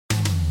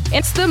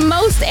It's the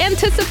most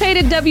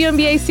anticipated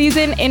WNBA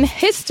season in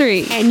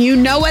history. And you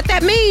know what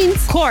that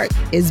means. Court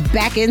is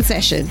back in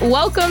session.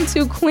 Welcome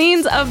to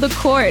Queens of the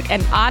Court,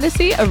 an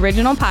Odyssey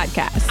original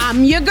podcast.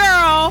 I'm your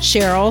girl,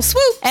 Cheryl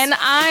Swoop. And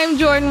I'm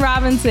Jordan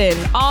Robinson.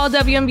 All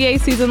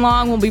WNBA season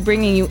long, we'll be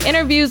bringing you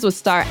interviews with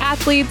star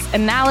athletes,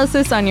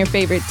 analysis on your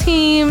favorite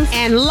teams,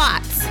 and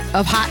lots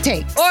of hot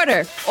takes.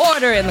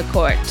 Order in the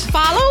court.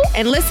 Follow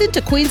and listen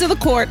to Queens of the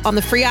Court on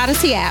the free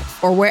Odyssey app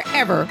or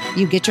wherever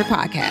you get your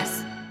podcasts.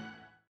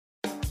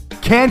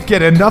 Can't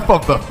get enough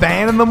of the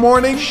fan in the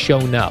morning?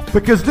 Shown up.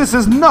 Because this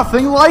is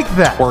nothing like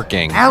that.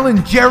 Working. Al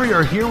and Jerry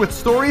are here with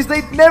stories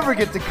they'd never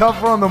get to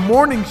cover on the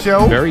morning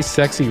show. Very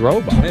sexy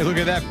robot. Hey, look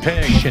at that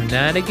pig.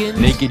 Shenanigans.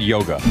 Naked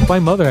yoga. My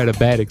mother had a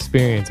bad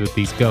experience with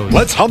these ghosts.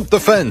 Let's hump the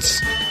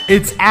fence.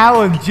 It's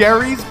Al and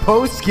Jerry's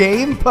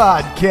post-game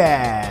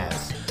podcast.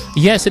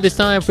 Yes, it is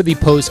time for the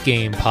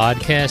post-game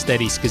podcast.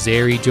 Eddie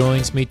Scazzeri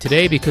joins me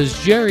today because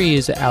Jerry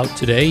is out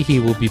today. He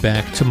will be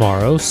back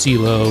tomorrow.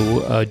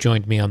 CeeLo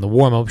joined me on the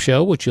warm-up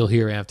show, which you'll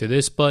hear after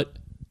this. But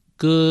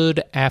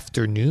good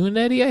afternoon,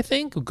 Eddie, I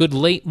think. Good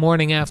late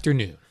morning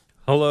afternoon.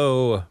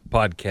 Hello,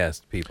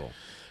 podcast people.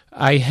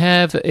 I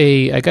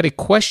got a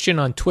question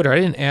on Twitter. I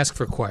didn't ask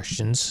for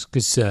questions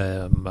because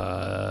I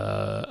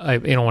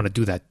don't want to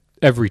do that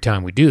every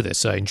time we do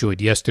this. I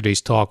enjoyed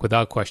yesterday's talk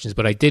without questions,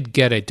 but I did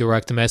get a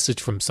direct message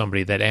from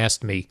somebody that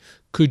asked me,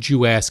 could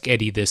you ask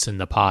Eddie this in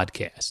the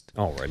podcast?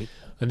 Alrighty.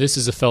 And this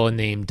is a fellow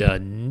named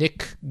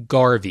Nick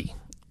Garvey.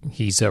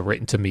 He's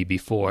written to me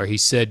before. He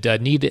said,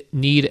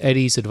 need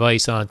Eddie's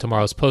advice on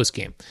tomorrow's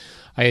postgame.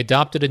 I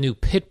adopted a new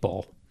pit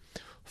bull,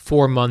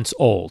 4 months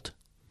old.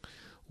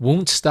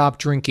 Won't stop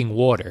drinking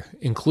water,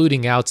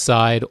 including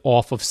outside,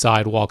 off of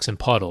sidewalks and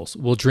puddles.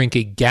 Will drink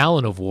a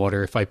gallon of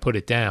water if I put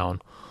it down.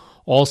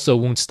 Also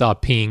won't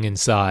stop peeing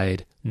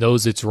inside,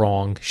 knows it's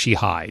wrong, she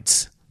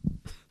hides.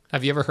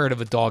 Have you ever heard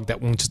of a dog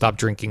that won't stop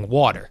drinking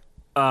water?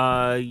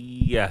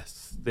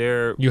 Yes.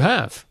 You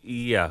have?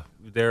 Yeah.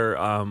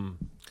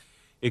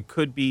 It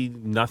could be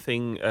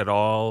nothing at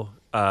all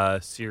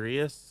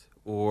serious,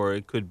 or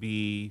it could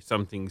be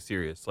something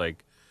serious.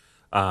 Like,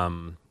 I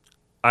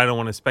don't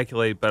want to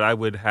speculate, but I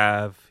would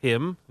have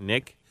him,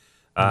 Nick.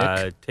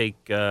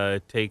 take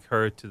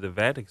her to the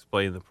vet,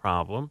 explain the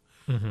problem.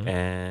 Mm-hmm.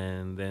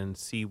 And then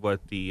see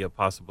what the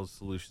possible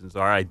solutions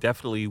are. I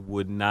definitely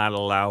would not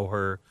allow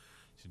her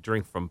to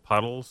drink from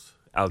puddles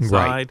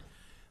outside.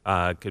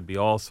 Right. Could be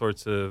all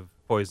sorts of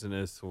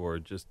poisonous or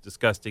just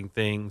disgusting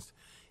things.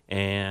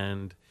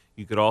 And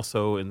you could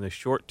also, in the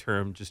short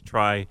term, just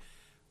try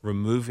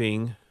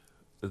removing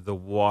the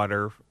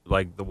water,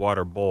 like the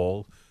water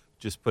bowl,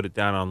 just put it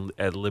down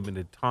at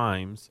limited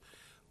times.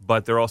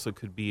 But there also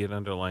could be an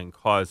underlying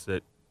cause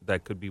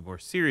that could be more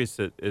serious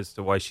as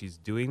to why she's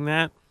doing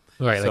that.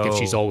 Right, like if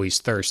she's always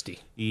thirsty.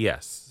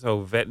 Yes.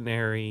 So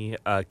veterinary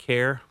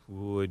care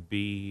would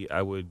be,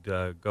 I would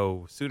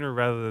go sooner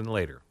rather than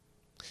later.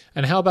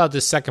 And how about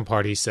this second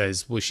part? He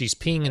says, well, she's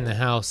peeing in the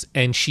house,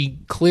 and she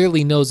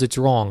clearly knows it's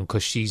wrong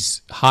because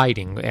she's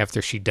hiding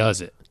after she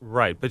does it.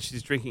 Right, but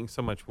she's drinking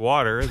so much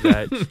water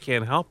that she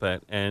can't help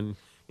it. And,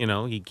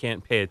 he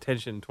can't pay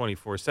attention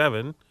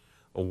 24/7,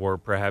 or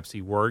perhaps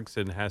he works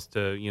and has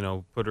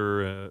to, put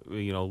her,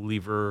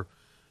 leave her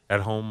at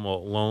home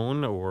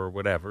alone or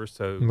whatever.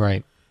 So,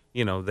 right.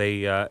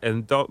 They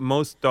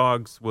most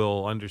dogs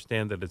will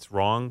understand that it's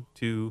wrong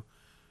to,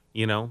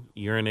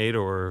 urinate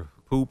or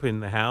poop in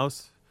the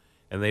house,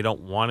 and they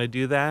don't want to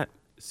do that.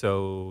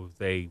 So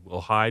they will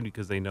hide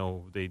because they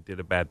know they did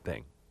a bad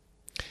thing.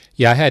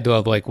 Yeah, I had to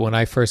have, when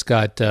I first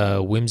got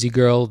Whimsy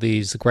Girl,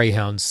 these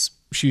greyhounds,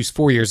 she was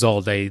 4 years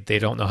old. They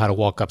don't know how to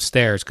walk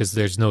upstairs because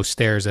there's no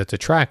stairs at the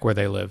track where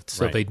they lived.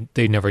 So right.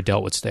 they never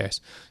dealt with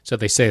stairs. So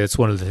they say that's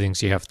one of the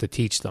things you have to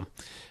teach them.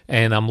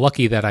 And I'm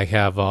lucky that I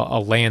have a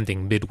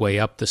landing midway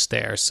up the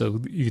stairs,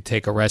 so you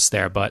take a rest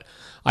there. But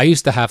I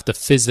used to have to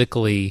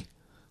physically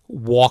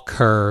walk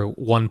her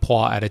one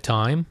paw at a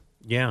time.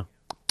 Yeah.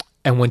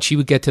 And when she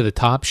would get to the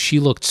top,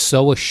 she looked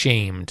so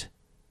ashamed.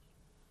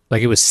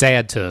 Like, it was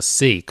sad to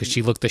see because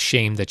she looked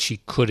ashamed that she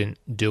couldn't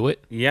do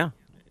it. Yeah.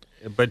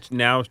 But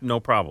now, no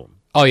problem.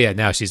 Oh, yeah,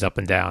 now she's up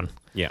and down.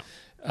 Yeah.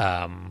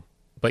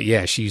 But,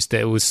 yeah,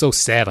 it was so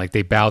sad. Like,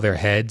 they bow their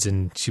heads,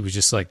 and she was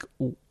just,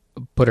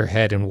 put her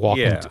head and walk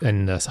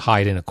and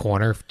hide in a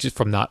corner just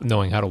from not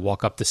knowing how to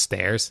walk up the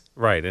stairs.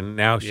 Right, and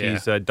now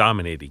she's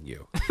dominating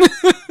you.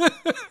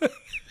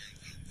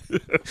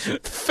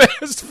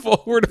 Fast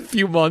forward a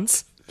few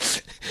months,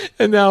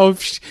 and now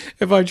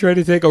if I try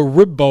to take a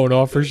rib bone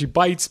off her, she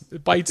bites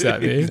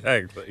at me.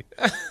 Exactly.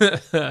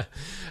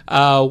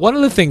 One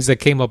of the things that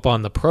came up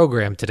on the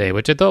program today,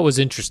 which I thought was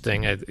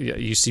interesting,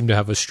 you seem to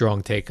have a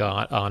strong take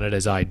on it,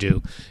 as I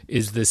do,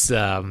 is this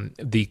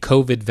the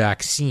COVID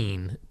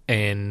vaccine.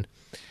 And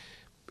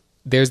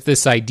there's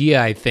this idea,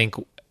 I think,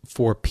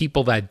 for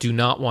people that do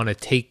not want to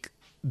take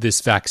this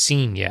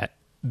vaccine yet,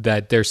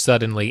 that they're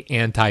suddenly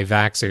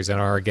anti-vaxxers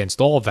and are against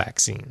all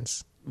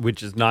vaccines.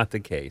 Which is not the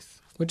case.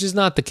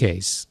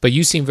 But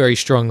you seem very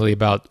strongly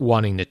about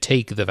wanting to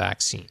take the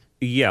vaccine.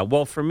 Yeah,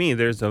 well, for me,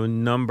 there's a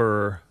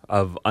number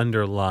of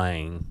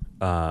underlying,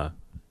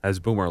 as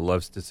Boomer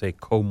loves to say,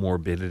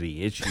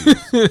 comorbidity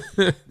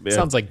issues.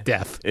 Sounds like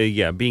death.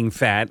 Yeah, being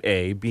fat,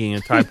 A, being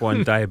a type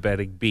 1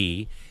 diabetic,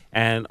 B,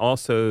 and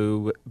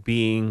also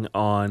being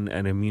on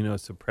an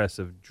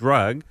immunosuppressive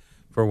drug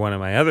for one of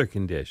my other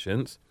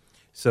conditions.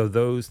 So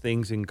those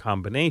things in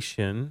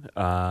combination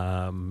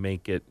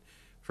make it,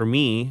 for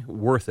me,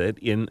 worth it.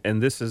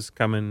 And this is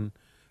coming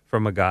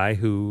from a guy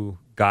who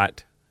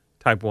got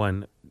type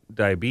 1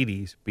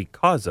 diabetes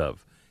because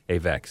of a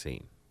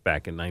vaccine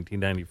back in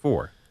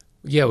 1994.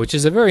 Yeah, which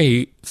is a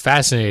very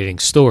fascinating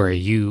story.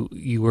 You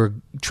were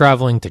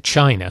traveling to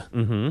China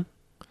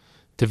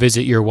to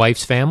visit your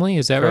wife's family,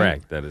 is that right?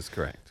 Correct, that is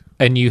correct.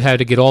 And you had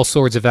to get all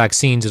sorts of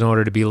vaccines in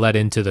order to be let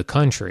into the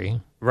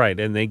country. Right,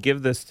 and they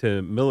give this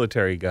to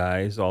military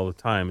guys all the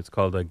time. It's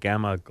called a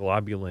gamma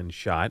globulin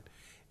shot.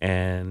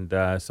 And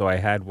so I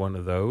had one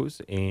of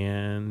those,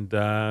 and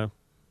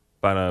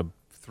about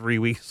 3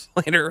 weeks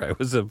later, I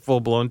was a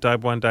full-blown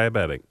type 1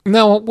 diabetic.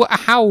 Now,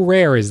 how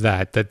rare is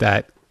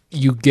that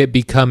you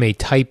become a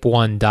type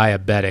 1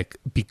 diabetic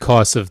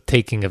because of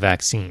taking a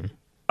vaccine?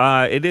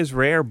 It is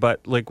rare,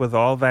 but like with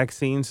all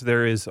vaccines,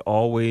 there is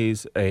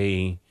always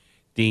a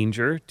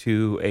danger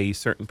to a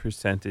certain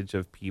percentage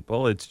of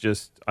people. It's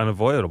just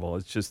unavoidable.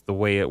 It's just the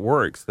way it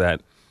works,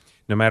 that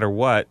no matter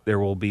what, there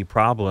will be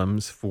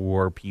problems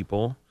for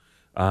people,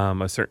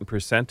 a certain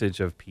percentage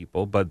of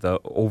people, but the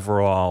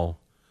overall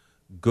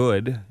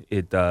good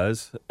it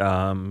does,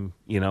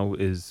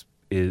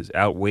 is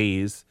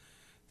outweighs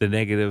the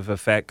negative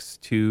effects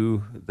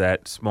to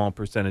that small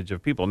percentage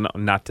of people.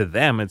 Not to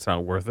them, it's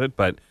not worth it,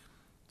 but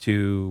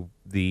to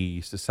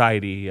the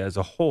society as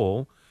a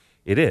whole,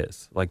 it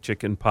is. Like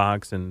chicken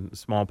pox and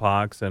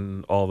smallpox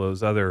and all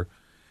those other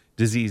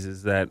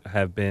diseases that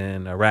have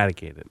been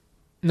eradicated.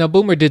 Now,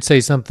 Boomer did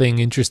say something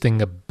interesting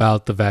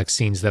about the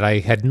vaccines that I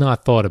had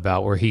not thought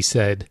about, where he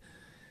said,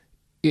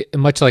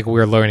 much like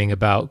we're learning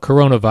about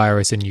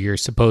coronavirus and you're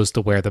supposed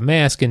to wear the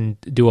mask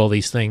and do all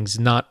these things,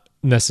 not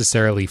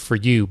necessarily for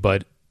you,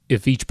 but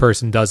if each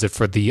person does it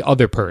for the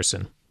other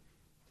person.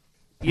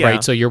 Yeah.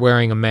 Right? So you're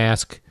wearing a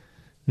mask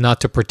not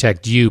to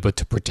protect you, but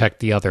to protect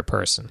the other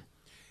person.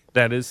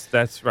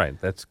 That's right.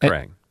 That's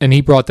correct. And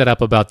he brought that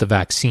up about the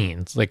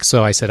vaccines. Like,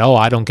 so I said,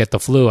 I don't get the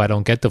flu. I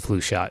don't get the flu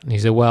shot. And he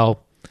said,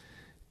 well,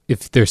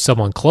 if there's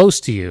someone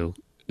close to you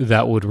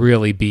that would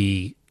really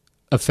be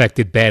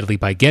affected badly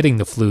by getting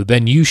the flu,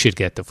 then you should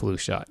get the flu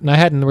shot. And I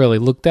hadn't really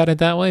looked at it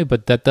that way,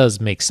 but that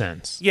does make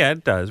sense. Yeah,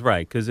 it does,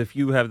 right. Because if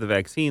you have the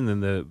vaccine, then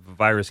the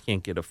virus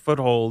can't get a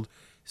foothold,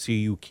 so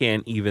you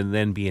can't even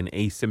then be an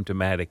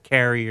asymptomatic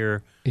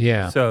carrier.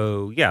 Yeah.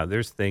 So, yeah,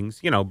 there's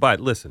things, but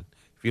listen,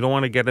 if you don't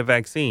want to get a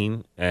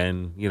vaccine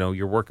and,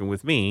 you're working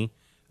with me,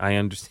 I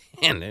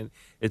understand it.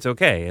 It's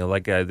okay.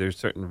 Like, there's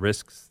certain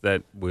risks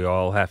that we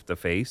all have to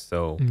face.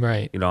 So,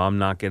 right. I'm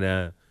not going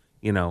to,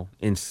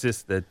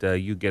 insist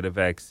that you get a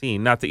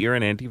vaccine. Not that you're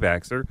an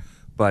anti-vaxxer,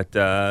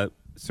 but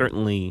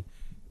certainly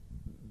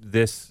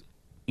this,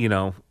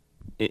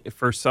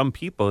 for some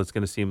people, it's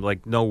going to seem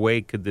like no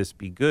way could this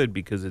be good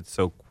because it's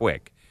so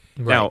quick.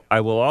 Right. Now,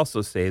 I will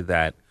also say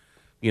that,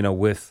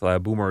 with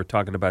Boomer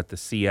talking about the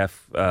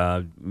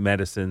CF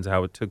medicines,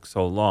 how it took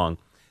so long,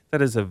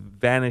 that is a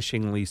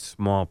vanishingly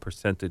small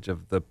percentage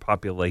of the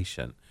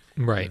population.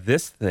 Right.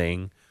 This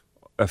thing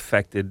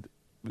affected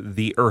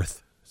the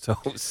earth. So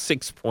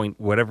 6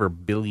 point whatever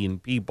billion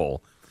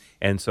people.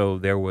 And so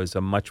there was a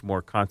much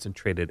more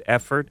concentrated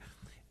effort.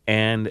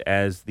 And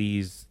as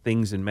these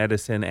things in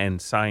medicine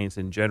and science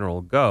in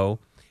general go,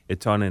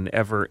 it's on an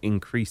ever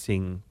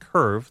increasing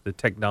curve, the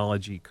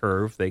technology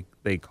curve,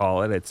 they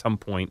call it. At some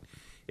point,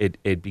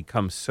 it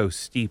becomes so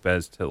steep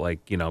as to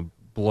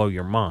blow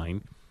your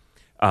mind.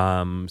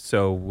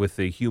 So with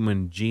the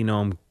human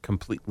genome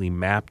completely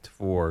mapped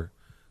for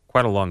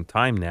quite a long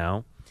time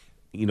now,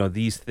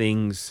 these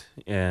things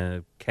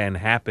can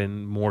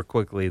happen more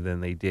quickly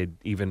than they did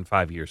even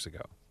 5 years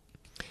ago.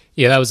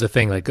 Yeah, that was the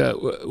thing. Like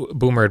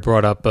Boomer had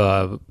brought up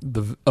a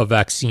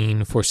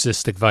vaccine for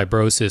cystic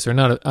fibrosis, or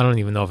not. I don't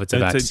even know if it's a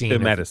vaccine. It's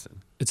a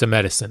medicine. It's a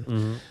medicine.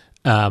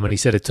 Mm-hmm. And he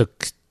said it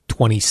took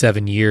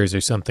 27 years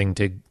or something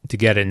to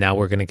get it. Now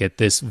we're going to get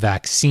this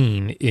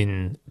vaccine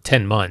in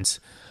 10 months.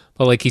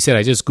 But like he said,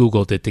 I just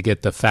Googled it to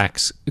get the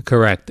facts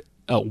correct.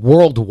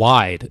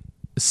 Worldwide,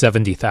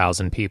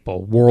 70,000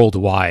 people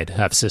worldwide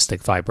have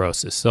cystic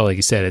fibrosis. So like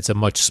you said, it's a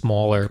much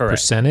smaller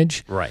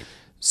percentage. Right.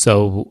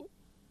 So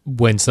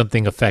when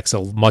something affects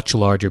a much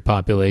larger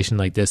population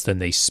like this, then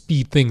they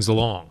speed things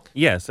along.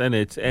 Yes, and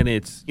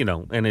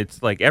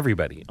it's like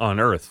everybody on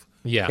Earth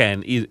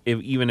can,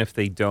 even if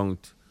they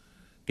don't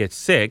get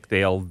sick,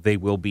 they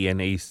will be an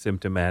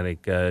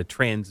asymptomatic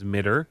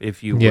transmitter,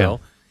 if you will.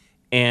 Yeah.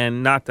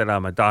 And not that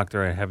I'm a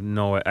doctor,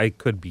 I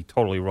could be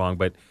totally wrong,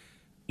 but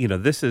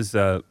this is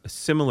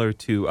similar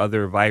to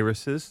other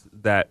viruses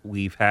that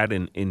we've had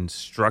in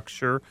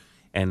structure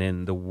and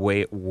in the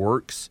way it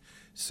works.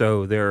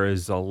 So there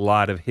is a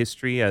lot of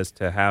history as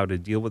to how to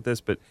deal with this.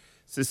 But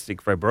cystic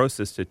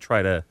fibrosis, to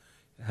try to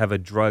have a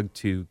drug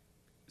to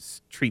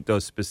treat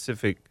those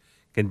specific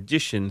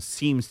condition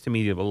seems to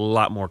me to be a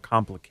lot more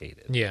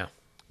complicated Yeah.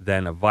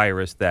 than a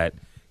virus that,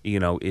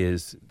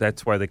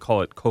 that's why they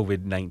call it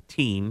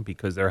COVID-19,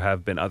 because there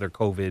have been other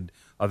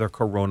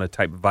corona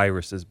type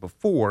viruses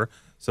before.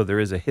 So there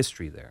is a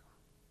history there.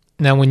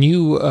 Now, when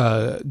you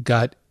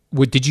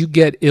did you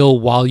get ill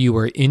while you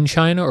were in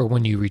China or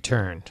when you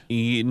returned?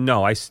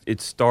 No,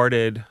 it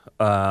started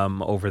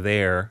over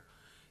there.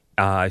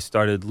 I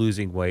started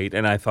losing weight,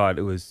 and I thought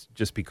it was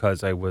just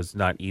because I was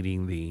not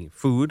eating the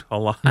food a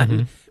lot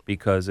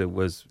because it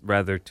was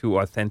rather too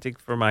authentic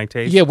for my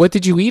taste. Yeah, what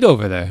did you eat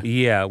over there?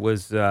 Yeah, it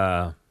was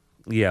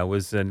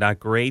not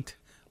great.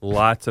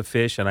 Lots of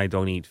fish, and I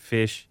don't eat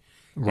fish.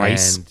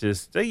 Rice? And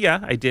just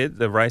I did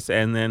the rice,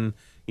 and then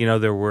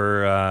there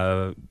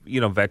were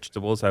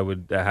vegetables. I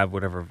would have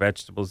whatever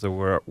vegetables there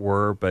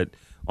were, but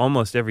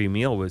almost every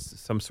meal was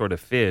some sort of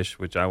fish,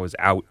 which I was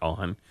out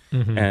on.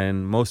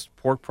 And most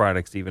pork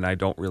products, even, I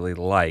don't really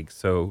like.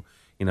 So,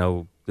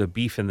 the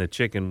beef and the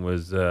chicken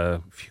was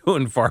few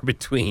and far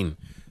between.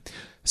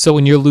 So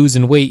when you're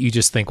losing weight, you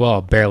just think, well,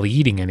 I'm barely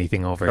eating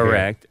anything over here.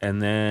 Correct.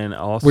 And then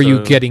also... Were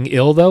you getting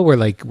ill, though? Were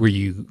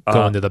you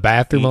going to the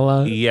bathroom a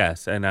lot?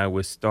 Yes, and I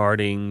was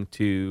starting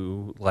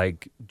to,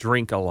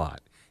 drink a lot.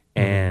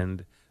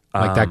 And...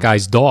 Like that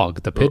guy's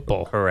dog, the pit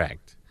bull.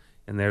 Correct.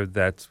 And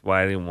that's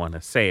why I didn't want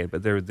to say it,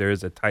 but there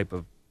is a type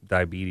of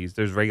diabetes.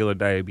 There's regular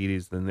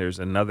diabetes, then there's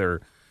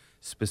another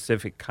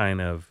specific kind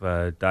of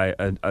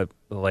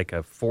like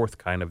a fourth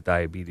kind of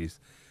diabetes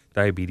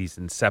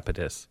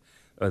insipidus,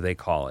 they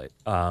call it,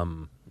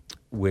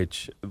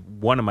 which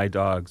one of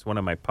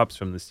my pups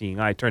from the Seeing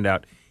Eye, turned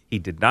out he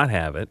did not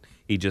have it.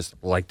 He just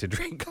liked to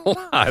drink a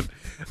lot.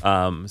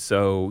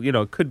 So,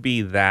 it could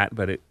be that,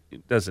 but it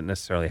doesn't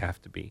necessarily have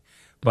to be.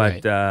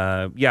 But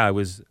Right.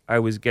 I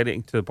was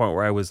getting to the point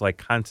where I was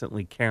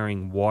constantly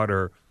carrying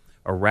water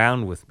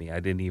around with me. I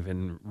didn't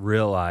even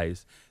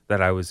realize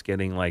that I was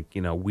getting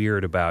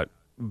weird about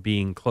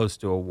being close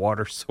to a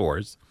water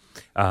source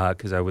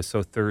because I was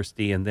so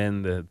thirsty. And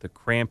then the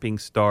cramping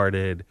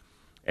started,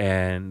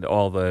 and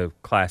all the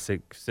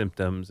classic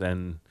symptoms,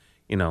 and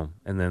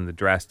and then the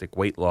drastic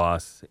weight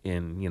loss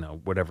in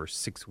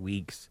 6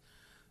 weeks.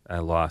 I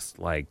lost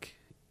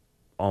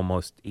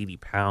almost 80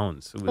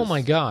 pounds. Oh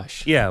my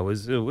gosh! Yeah, I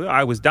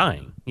was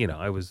dying.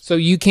 I was. So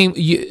you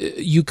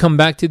come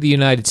back to the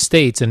United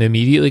States and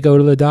immediately go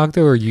to the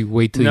doctor, or you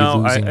wait till you're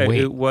losing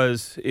weight?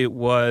 It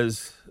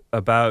was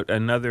about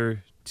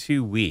another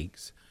 2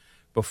 weeks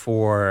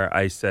before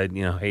I said,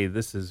 hey,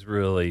 this is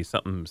really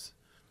something's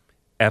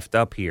effed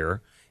up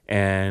here.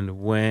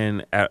 And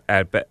when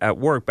at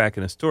work back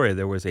in Astoria,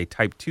 there was a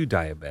type 2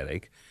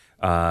 diabetic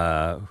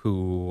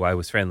who I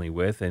was friendly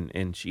with,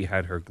 and she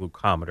had her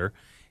glucometer.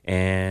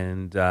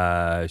 And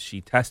she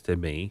tested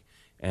me,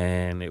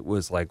 and it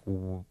was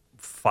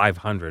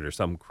 500 or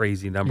some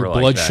crazy number. Your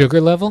like blood that.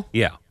 sugar level?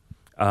 Yeah,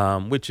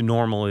 which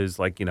normal is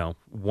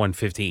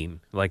 115.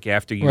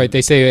 After you, Right.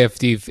 They say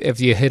if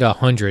you hit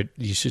 100,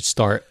 you should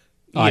start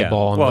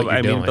eyeballing what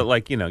you're doing.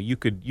 But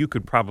you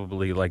could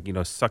probably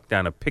suck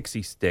down a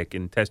pixie stick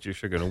and test your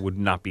sugar, and it would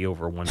not be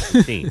over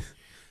 115.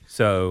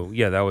 So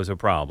yeah, that was a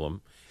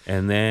problem.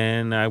 And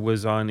then I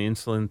was on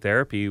insulin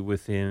therapy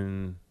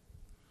within.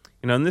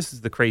 And this is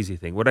the crazy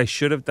thing. What I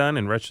should have done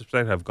in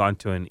retrospect, I've gone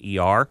to an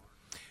ER,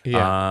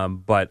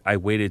 but I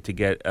waited to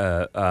get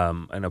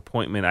an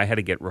appointment. I had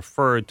to get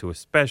referred to a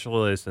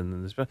specialist, and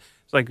then it's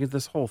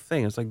this whole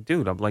thing. It's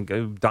dude,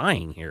 I'm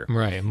dying here.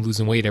 Right, I'm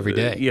losing weight every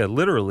day. Yeah,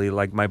 literally,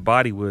 my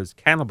body was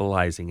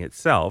cannibalizing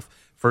itself.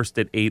 First,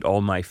 it ate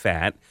all my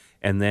fat,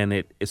 and then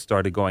it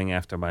started going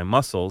after my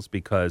muscles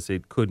because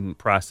it couldn't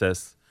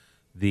process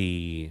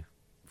the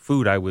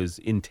food I was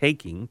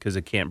intaking because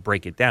it can't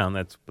break it down.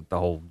 That's what the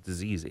whole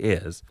disease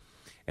is.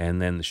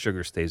 And then the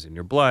sugar stays in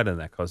your blood, and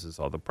that causes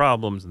all the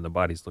problems, and the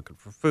body's looking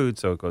for food,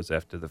 so it goes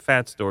after the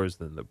fat stores,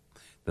 then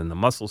the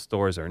muscle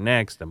stores are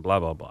next, and blah,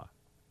 blah, blah.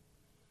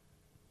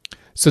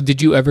 So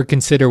did you ever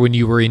consider when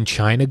you were in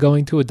China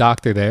going to a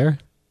doctor there?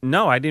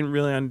 No, I didn't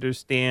really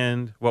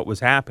understand what was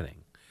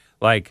happening.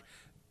 I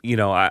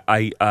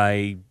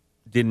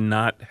did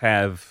not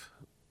have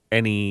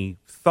any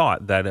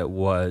thought that it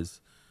was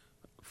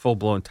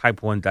full-blown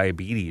type 1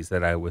 diabetes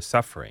that I was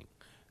suffering.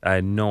 I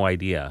had no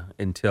idea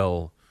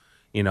until,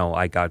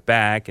 I got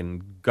back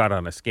and got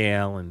on a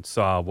scale and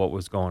saw what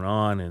was going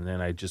on, and then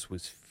I just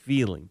was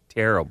feeling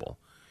terrible.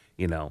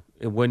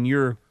 When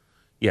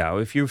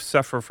if you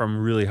suffer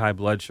from really high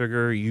blood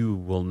sugar, you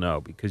will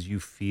know because you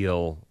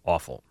feel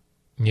awful.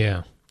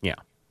 Yeah. Yeah.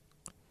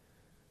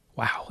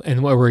 Wow.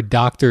 And were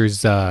doctors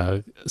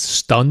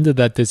stunned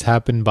that this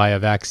happened by a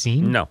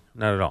vaccine? No,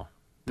 not at all.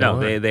 No,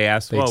 No, they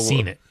asked. They'd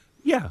seen it.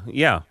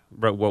 Yeah.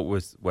 But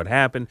what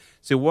happened?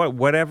 So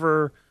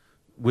whatever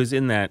was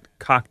in that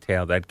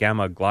cocktail, that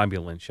gamma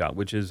globulin shot,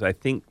 which is, I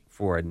think,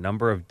 for a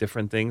number of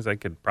different things. I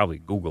could probably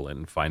Google it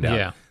and find out.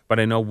 Yeah. But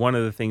I know one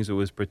of the things it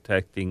was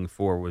protecting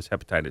for was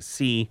hepatitis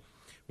C,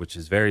 which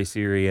is very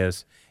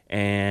serious.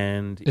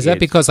 And Is that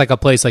because a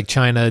place like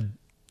China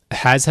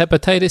has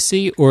hepatitis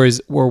C, or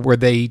were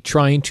they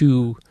trying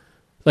to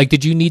Like,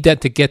 did you need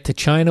that to get to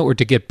China or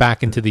to get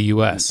back into the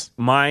U.S.?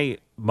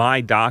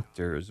 My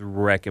doctors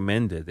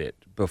recommended it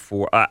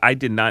before. I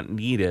did not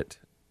need it,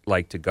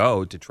 like, to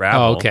go to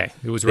travel. Oh, okay.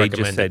 It was They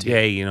recommended just said, to you.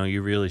 hey,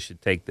 you really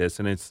should take this,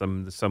 and it's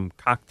some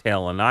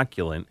cocktail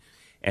inoculant,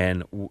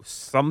 and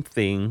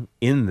something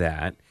in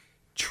that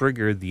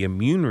triggered the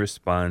immune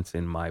response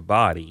in my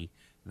body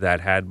that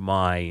had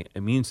my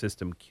immune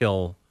system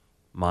kill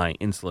my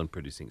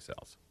insulin-producing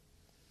cells.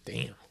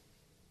 Damn.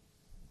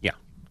 Yeah,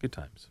 good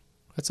times.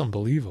 That's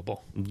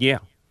unbelievable. Yeah.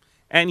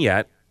 And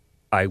yet,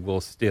 I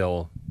will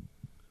still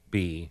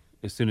be,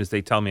 as soon as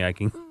they tell me I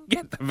can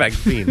get the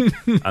vaccine,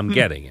 I'm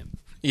getting it.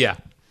 Yeah.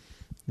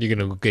 You're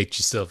going to get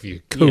yourself your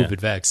COVID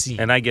vaccine.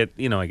 And I get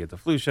the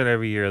flu shot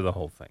every year, the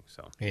whole thing.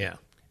 So, yeah.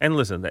 and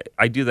listen,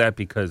 I do that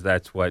because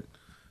that's what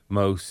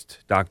most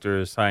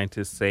doctors,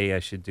 scientists say I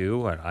should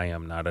do. I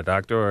am not a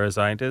doctor or a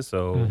scientist,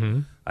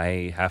 so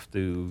I have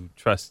to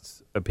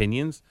trust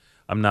opinions.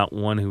 I'm not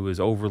one who is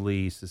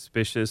overly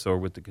suspicious or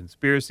with the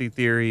conspiracy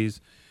theories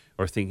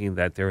or thinking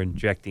that they're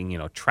injecting,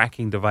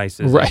 tracking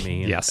devices Right, in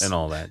me yes. and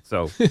all that.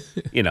 So,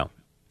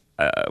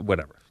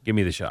 whatever. Give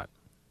me the shot.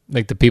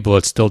 Like the people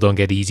that still don't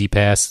get Easy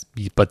Pass,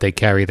 but they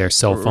carry their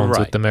cell phones with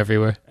Right. them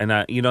everywhere.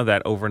 And you know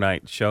that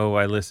overnight show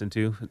I listened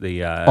to?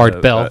 The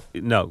Art Bell?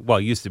 No, well,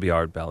 it used to be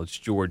Art Bell. It's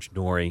George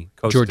Norrie,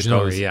 Coast George to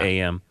Coast Norrie, yeah.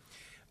 AM.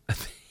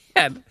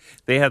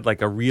 They had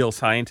like a real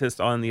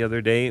scientist on the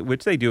other day,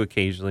 which they do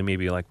occasionally,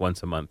 maybe like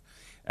once a month,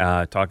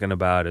 talking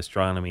about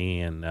astronomy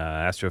and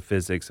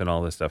astrophysics and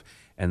all this stuff.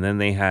 And then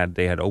they had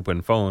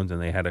open phones,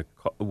 and they had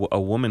a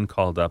woman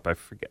called up. I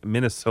forget,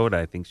 Minnesota,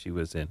 I think she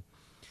was in.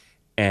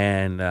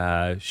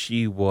 And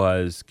she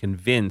was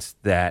convinced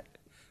that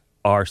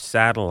our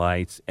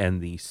satellites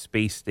and the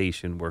space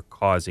station were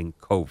causing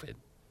COVID.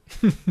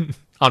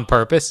 On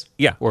purpose?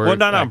 Yeah, Or well,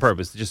 not on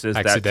purpose, just as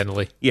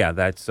accidentally.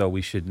 That's so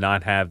we should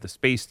not have the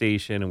space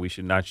station, and we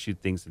should not shoot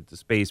things into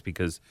space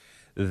because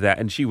that.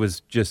 And she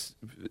was just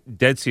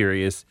dead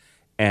serious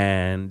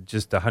and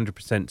just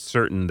 100%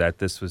 certain that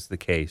this was the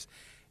case.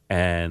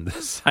 And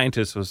the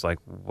scientist was like,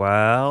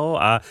 well,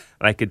 and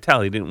I could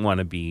tell he didn't want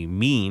to be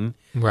mean.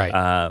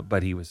 Right.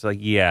 But he was like,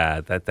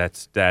 yeah,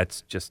 that's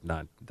just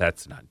not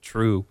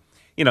true.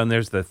 And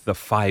there's the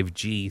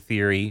 5G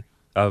theory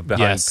of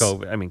behind Yes.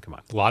 COVID. I mean, come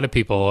on. A lot of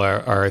people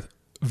are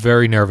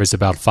very nervous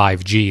about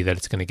 5G, that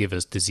it's going to give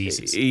us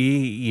diseases.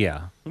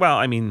 Yeah. Well,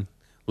 I mean,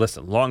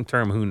 listen, long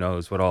term, who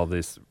knows what all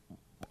this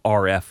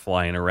RF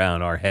flying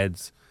around our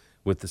heads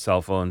with the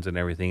cell phones and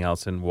everything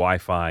else and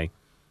Wi-Fi,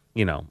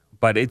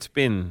 But it's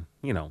been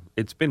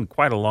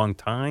quite a long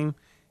time.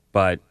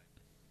 But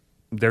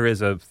there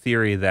is a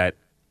theory that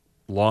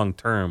long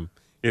term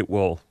it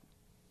will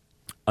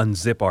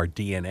unzip our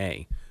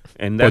DNA,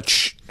 and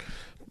that's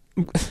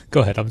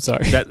Go ahead. I'm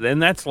sorry.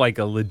 and that's like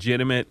a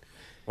legitimate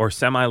or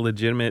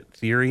semi-legitimate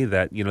theory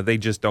that they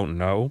just don't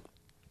know,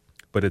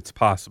 but it's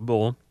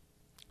possible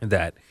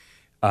that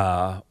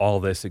all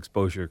this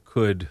exposure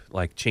could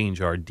like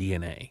change our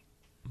DNA.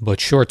 But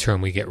short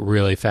term, we get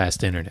really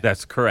fast internet.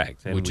 That's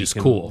correct, and Which we is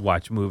can cool.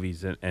 Watch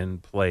movies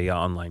and play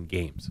online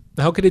games.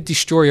 How could it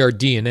destroy our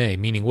DNA?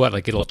 Meaning what?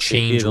 Like it'll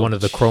change It'll one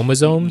of the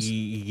chromosomes?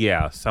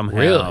 Yeah, somehow.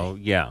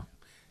 Really? Yeah.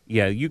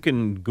 You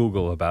can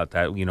Google about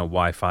that.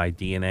 Wi-Fi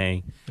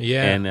DNA.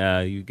 Yeah.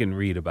 And you can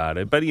read about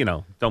it, but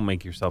don't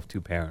make yourself too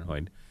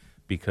paranoid,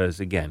 because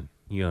again,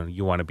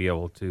 you want to be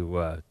able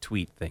to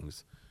tweet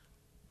things.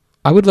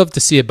 I would love to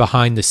see it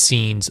behind the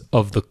scenes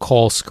of the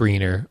call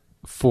screener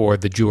for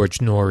the George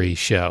Norrie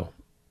show.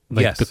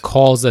 Like Yes. the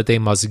calls that they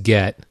must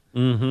get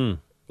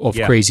of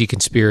Yeah. crazy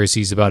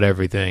conspiracies about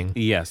everything.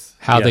 Yes.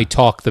 How Yeah. they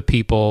talk the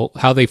people,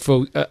 how they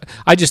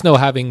I just know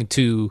having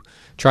to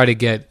try to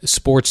get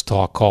sports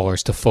talk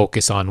callers to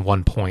focus on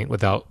one point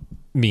without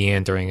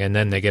meandering, and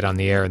then they get on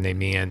the air and they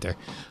meander.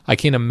 I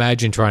can't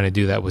imagine trying to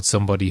do that with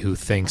somebody who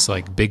thinks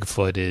like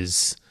Bigfoot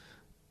is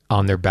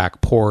on their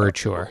back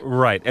porch or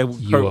Right. And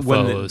UFOs.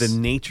 when the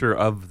nature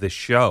of the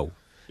show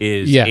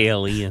is Yeah.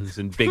 aliens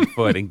and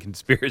Bigfoot and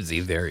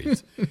conspiracy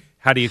theories,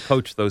 how do you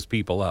coach those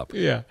people up?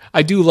 Yeah,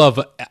 I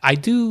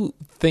do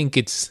think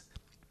it's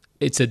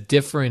a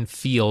different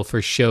feel for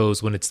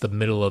shows when it's the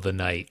middle of the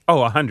night.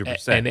 Oh,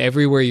 100%. And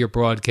everywhere you're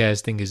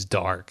broadcasting is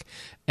dark,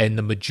 and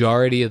the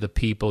majority of the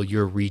people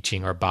you're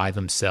reaching are by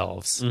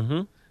themselves.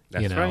 Mm-hmm.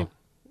 That's right.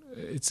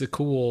 It's a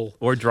cool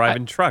Or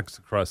driving trucks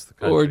across the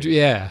country. or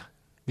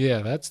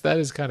that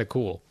is kind of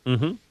cool.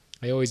 Mm-hmm.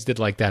 I always did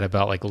like that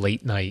about like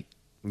late night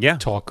Yeah.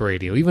 talk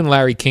radio. Even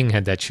Larry King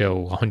had that show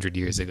 100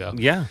 years ago.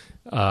 Yeah.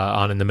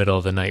 On in the middle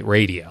of the night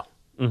radio.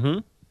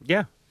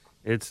 Yeah.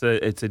 It's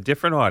a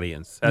different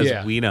audience, as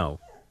Yeah. we know.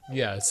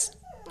 Yes.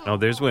 Oh,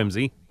 there's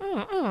Whimsy.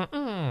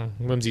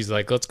 Whimsy's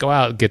like, let's go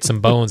out and get some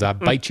bones. I'll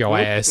bite your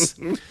ass.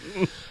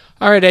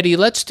 All right, Eddie,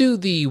 let's do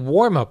the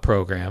warm-up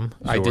program.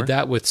 I Sure. did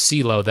that with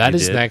CeeLo. That You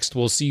is did. next.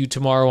 We'll see you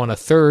tomorrow on a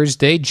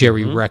Thursday.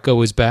 Jerry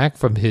Recco is back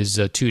from his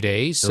 2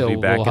 days. He'll So be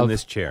back we'll in have,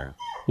 this chair.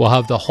 we'll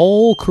have the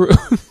whole crew.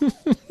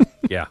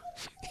 Yeah.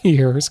 You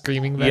hear her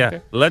screaming back Yeah.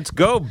 there? Let's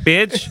go,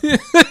 bitch.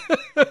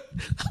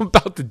 I'm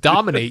about to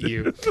dominate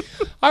you.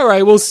 All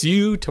right, we'll see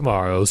you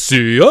tomorrow.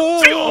 See ya.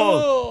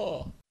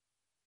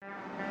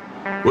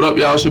 What up,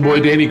 y'all? It's your boy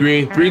Danny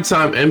Green,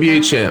 3-time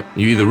NBA champ.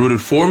 You either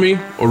rooted for me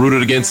or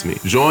rooted against me.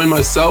 Join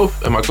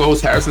myself and my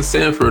co-host Harrison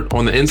Sanford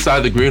on the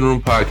Inside the Green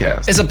Room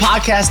podcast. It's a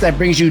podcast that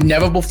brings you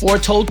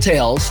never-before-told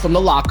tales from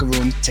the locker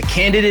room to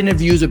candid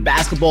interviews with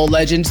basketball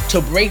legends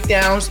to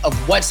breakdowns of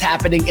what's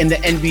happening in the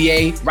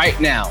NBA right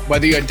now.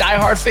 Whether you're a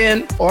diehard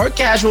fan or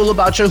casual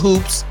about your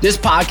hoops, this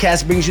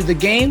podcast brings you the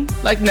game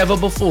like never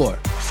before.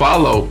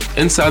 Follow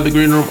Inside the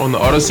Green Room on the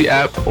Odyssey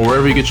app or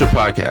wherever you get your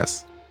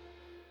podcasts.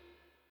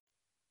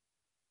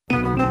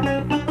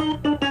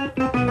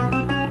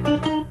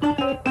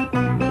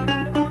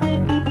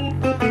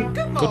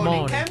 Good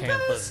morning,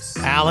 campus.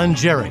 Alan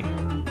Jerry.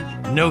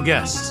 No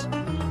guests,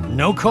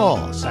 no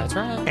calls, That's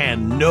right.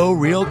 and no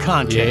real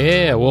content.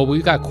 Yeah, well,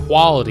 we've got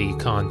quality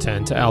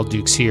content. Al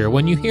Dukes here.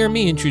 When you hear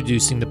me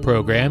introducing the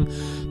program,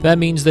 that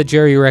means that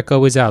Jerry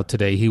Recco is out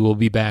today. He will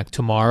be back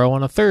tomorrow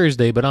on a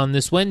Thursday, but on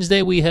this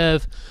Wednesday we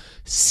have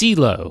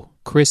CeeLo,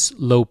 Chris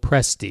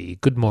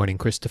Lopresti. Good morning,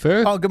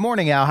 Christopher. Oh, good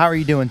morning, Al. How are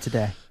you doing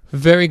today?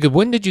 Very good.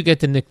 When did you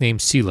get the nickname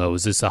CeeLo?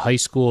 Is this a high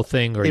school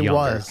thing or It younger?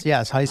 was,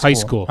 yes, high school. High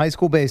school. High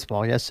school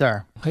baseball, yes,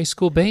 sir. High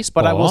school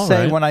baseball. But I will all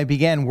say, right. when I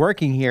began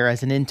working here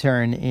as an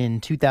intern in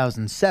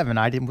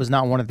 2007, was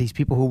not one of these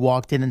people who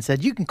walked in and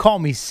said, "You can call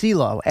me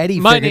CeeLo." Eddie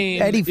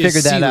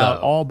figured that out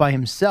all by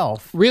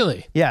himself.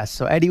 Really? Yes,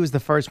 so Eddie was the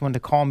first one to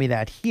call me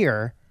that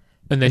here.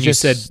 And then you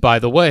Just- said, by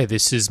the way,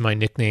 this is my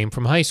nickname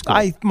from high school.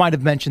 I might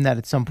have mentioned that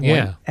at some point,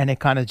 Yeah. and it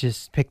kind of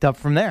just picked up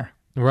from there.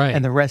 Right.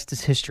 And the rest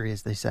is history,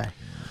 as they say.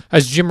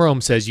 As Jim Rome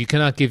says, you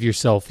cannot give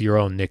yourself your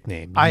own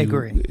nickname. I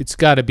agree. It's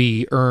got to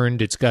be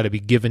earned. It's got to be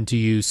given to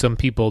you. Some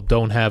people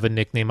don't have a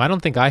nickname. I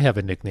don't think I have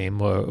a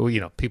nickname. Or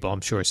people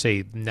I'm sure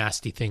say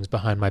nasty things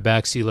behind my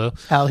back, CeeLo.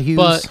 Al Hughes.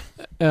 But,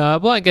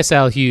 well, I guess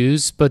Al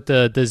Hughes. But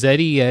does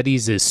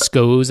Eddie's is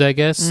Scoes, I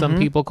guess some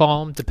people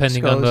call him,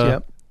 depending on Scoes, the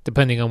yep.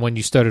 depending on when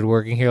you started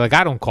working here. Like,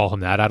 I don't call him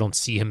that. I don't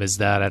see him as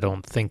that. I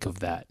don't think of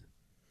that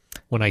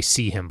when I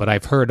see him. But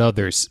I've heard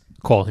others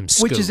call him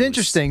Scoes. Which is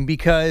interesting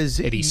because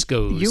Eddie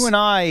Scoes. You and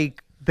I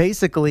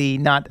basically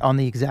not on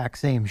the exact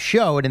same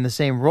show and in the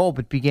same role,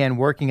 but began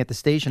working at the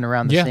station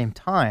around the Yeah. same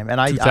time.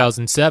 And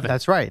 2007.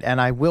 That's right. And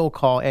I will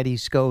call Eddie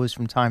Scoes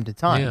from time to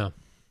time. Yeah.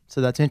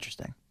 So that's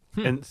interesting.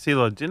 And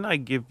CeeLo, didn't I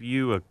give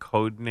you a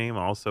code name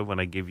also when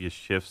I gave you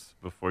shifts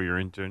before your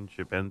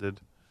internship ended?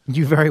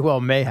 You very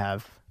well may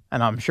have.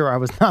 And I'm sure I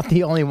was not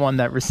the only one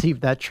that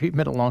received that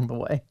treatment along the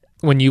way.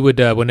 When you would,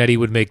 when Eddie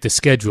would make the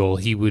schedule,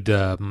 he would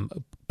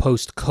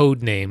post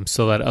code names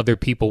so that other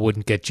people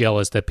wouldn't get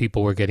jealous that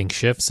people were getting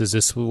shifts. Is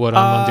this what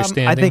I'm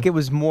understanding? I think it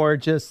was more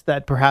just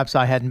that perhaps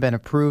I hadn't been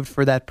approved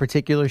for that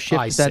particular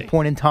shift I at that see.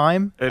 point in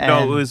time. No, it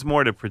And- was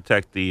more to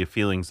protect the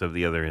feelings of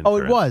the other interns. Oh,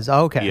 it was?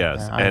 Oh, okay.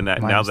 Yes, I- and my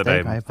now that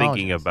mistake. I I'm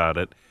thinking apologize. about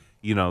it,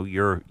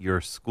 your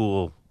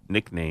school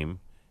nickname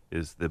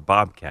is the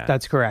Bobcat.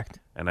 That's correct.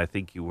 And I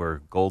think you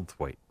were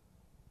Goldthwait.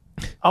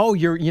 Oh,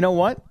 you know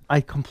what?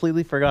 I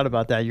completely forgot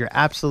about that. You're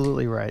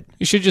absolutely right.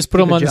 you should just put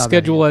him Good on the job,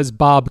 schedule as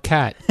Bob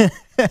Cat.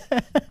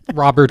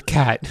 Robert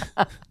Cat.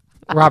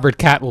 Robert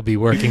Cat will be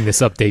working this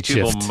update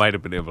People shift. might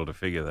have been able to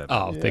figure that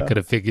out. Oh, they could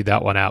have figured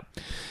that one out.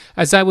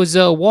 As I was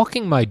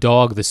walking my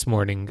dog this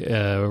morning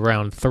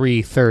around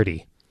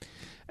 3:30,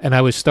 and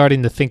I was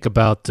starting to think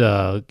about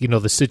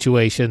the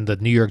situation the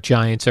New York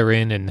Giants are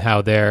in and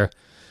how they're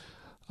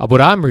what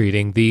I'm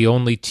reading, the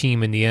only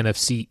team in the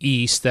NFC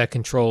East that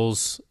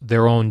controls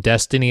their own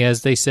destiny,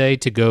 as they say,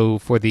 to go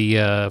for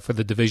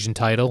the division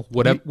title.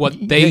 What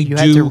they you do,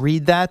 had to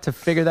read that to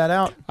figure that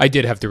out. I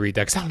did have to read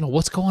that because I don't know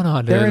what's going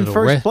on. They're in The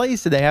first Red-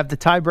 place. They have the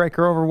tiebreaker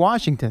over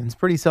Washington. It's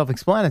pretty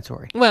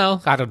self-explanatory.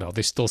 Well, I don't know.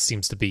 There still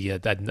seems to be a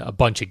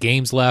bunch of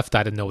games left.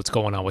 I don't know what's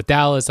going on with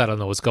Dallas. I don't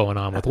know what's going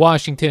on with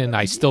Washington.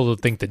 I still don't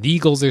think the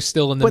Eagles are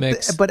still in the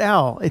mix. But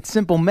Al, it's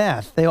simple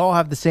math. They all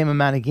have the same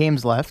amount of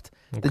games left.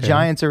 The Okay.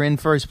 Giants are in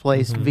first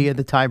place via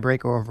the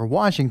tiebreaker over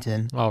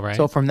Washington. All right.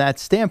 So from that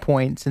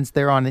standpoint, since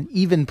they're on an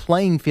even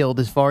playing field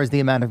as far as the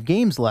amount of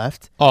games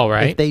left, All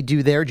right. if they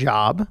do their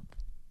job,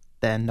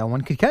 then no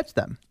one could catch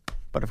them.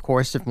 But of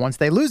course, if once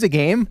they lose a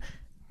game,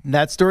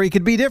 that story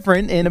could be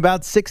different in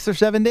about 6 or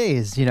 7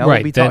 days. We'll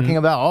Right, be then- talking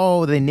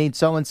about, they need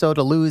so-and-so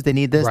to lose. They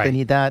need this, Right. they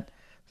need that.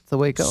 That's the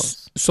way it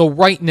goes, So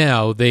right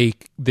now they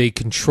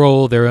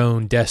control their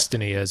own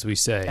destiny, as we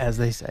say. as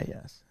they say,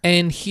 yes.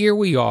 And here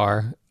we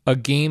are, a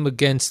game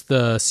against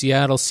the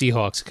Seattle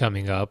Seahawks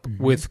coming up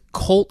with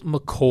Colt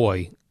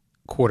McCoy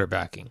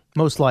quarterbacking.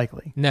 Most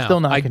likely. Now, Still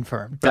not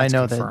confirmed, but I that's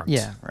know confirmed. that.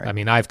 Yeah, right. I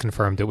mean, I've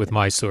confirmed it with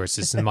my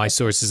sources, and my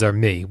sources are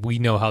me. We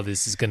know how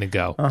this is going to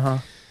go. Uh-huh.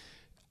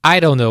 I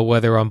don't know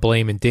whether I'm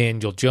blaming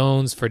Daniel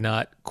Jones for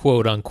not,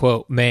 quote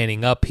unquote,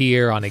 manning up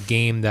here on a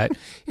game that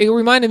it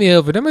reminded me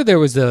of. Remember, there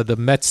was the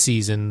Mets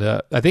season,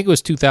 I think it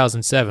was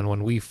 2007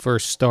 when we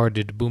first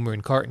started the Boomer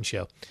and Carton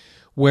show,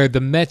 where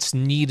the Mets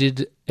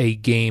needed a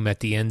game at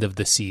the end of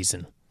the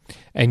season.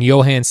 And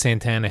Johan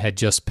Santana had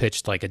just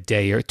pitched like a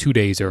day or 2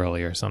 days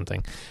earlier or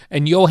something.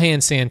 And Johan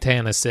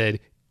Santana said,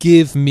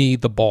 "Give me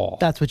the ball."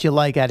 That's what you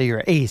like out of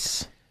your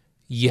ace.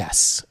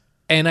 Yes.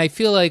 And I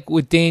feel like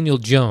with Daniel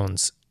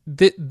Jones,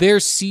 their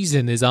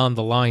season is on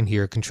the line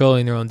here,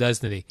 controlling their own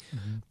destiny.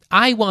 Mm-hmm.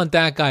 I want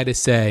that guy to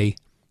say,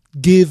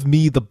 give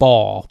me the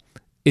ball.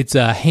 It's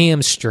a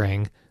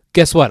hamstring.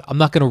 Guess what? I'm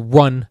not going to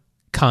run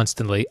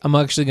constantly. I'm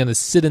actually going to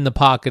sit in the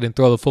pocket and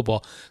throw the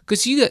football.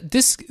 Because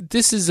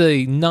this is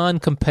a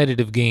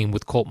non-competitive game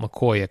with Colt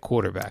McCoy at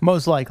quarterback.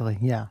 Most likely,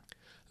 yeah.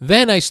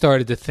 Then I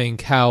started to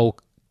think how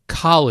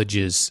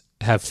colleges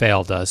have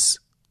failed us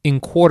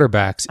in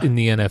quarterbacks in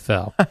the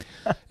NFL.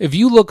 If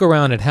you look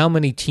around at how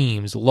many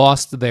teams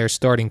lost their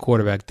starting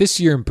quarterback this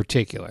year in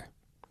particular,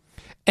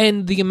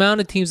 and the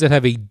amount of teams that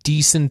have a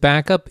decent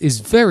backup is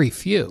very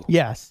few.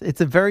 Yes,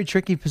 it's a very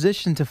tricky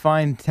position to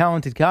find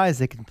talented guys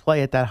that can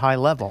play at that high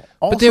level.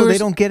 Also, they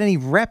don't get any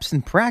reps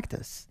in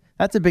practice.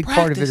 That's a big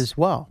part of it as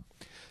well.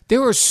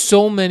 There are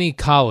so many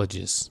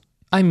colleges.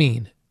 I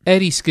mean,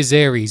 Eddie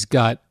Scazzeri's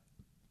got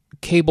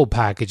cable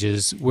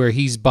packages where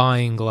he's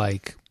buying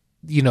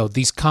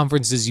these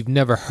conferences you've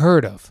never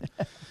heard of.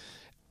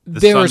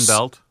 The Sun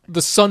Belt.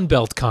 The Sun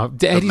Belt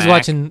Eddie's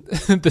watching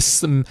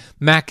the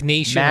Mac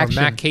Nation or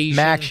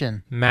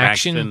Mac-cation.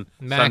 Maction.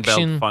 Sun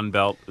Belt, Fun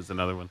Belt is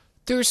another one.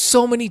 There's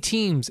so many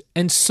teams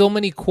and so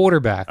many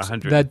quarterbacks.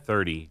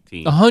 130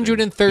 teams.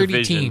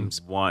 130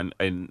 teams. One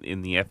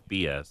in the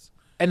FBS.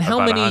 And how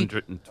many?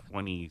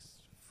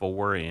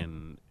 124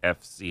 in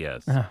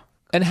FCS.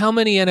 And how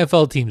many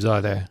NFL teams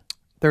are there?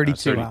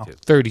 32.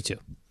 32.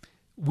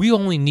 We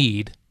only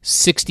need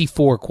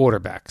 64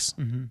 quarterbacks.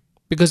 Mm-hmm.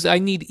 Because I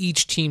need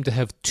each team to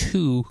have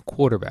 2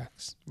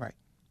 quarterbacks. Right.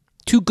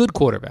 2 good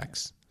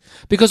quarterbacks.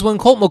 Because when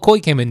Colt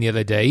McCoy came in the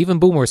other day, even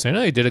Boomer was saying,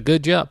 he did a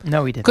good job.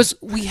 No, he didn't. Because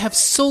we have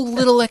so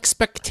little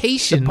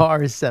expectation. The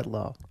bar is set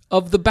low.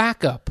 Of the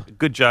backup.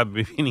 Good job,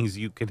 meaning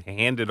you can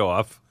hand it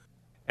off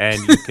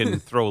and you can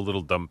throw a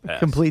little dumb pass.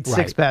 Complete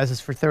 6 passes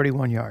for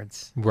 31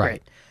 yards.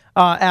 Right.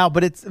 Al,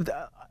 but it's...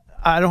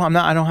 I don't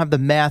have the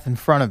math in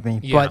front of me,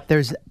 but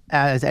there's,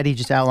 as Eddie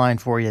just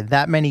outlined for you,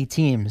 that many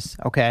teams,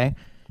 okay?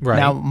 Right.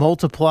 Now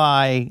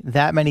multiply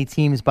that many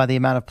teams by the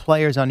amount of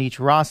players on each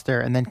roster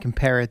and then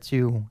compare it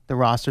to the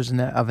rosters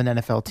of an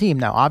NFL team.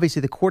 Now,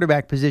 obviously, the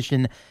quarterback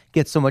position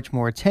gets so much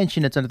more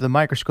attention. It's under the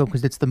microscope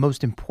because it's the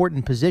most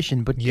important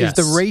position. But is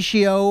the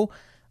ratio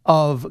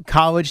of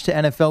college to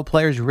NFL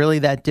players really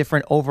that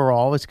different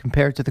overall as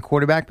compared to the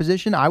quarterback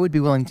position? I would be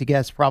willing to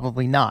guess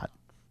probably not.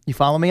 You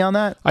follow me on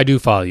that? I do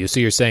follow you. So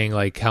you're saying,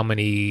 how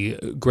many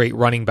great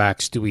running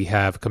backs do we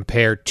have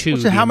compared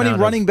to how many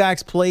running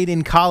backs played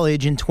in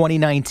college in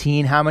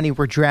 2019? How many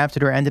were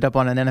drafted or ended up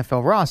on an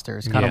NFL roster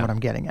is kind of what I'm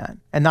getting at.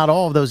 And not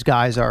all of those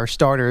guys are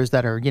starters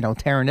that are,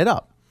 tearing it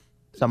up.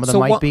 Some of them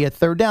might be a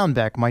third down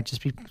back, might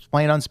just be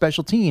playing on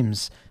special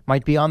teams,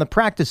 might be on the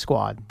practice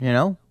squad,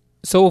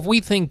 So if we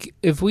think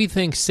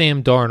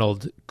Sam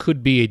Darnold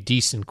could be a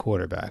decent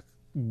quarterback,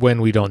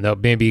 when we don't know,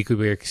 maybe he could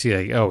be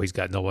he's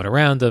got no one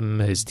around him,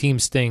 his team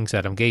stinks,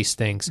 Adam Gase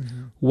stinks.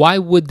 Mm-hmm. Why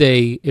would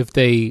they, if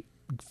they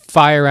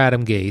fire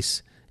Adam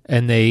Gase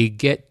and they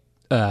get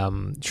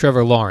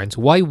Trevor Lawrence,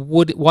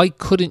 why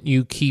couldn't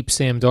you keep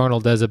Sam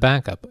Darnold as a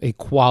backup, a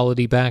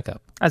quality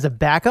backup? As a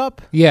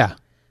backup? Yeah.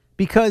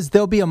 Because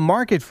there'll be a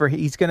market for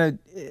his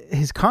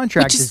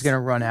contract is going to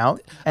run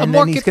out, and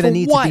then he's going to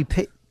need to be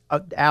paid.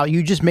 Al,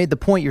 you just made the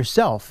point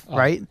yourself,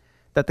 right?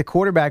 That the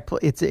quarterback,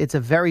 it's a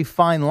very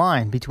fine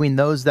line between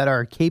those that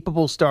are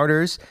capable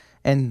starters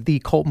and the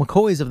Colt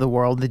McCoys of the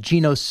world, the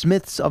Geno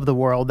Smiths of the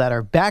world that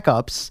are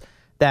backups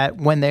that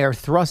when they are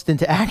thrust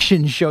into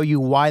action show you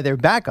why they're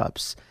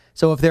backups.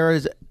 So if there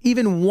is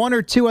even 1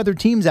 or 2 other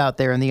teams out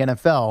there in the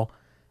NFL,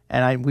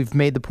 and we've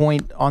made the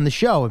point on the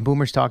show, and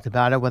Boomer's talked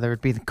about it, whether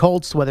it be the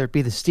Colts, whether it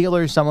be the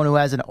Steelers, someone who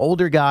has an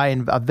older guy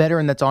and a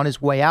veteran that's on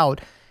his way out,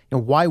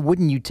 why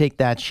wouldn't you take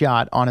that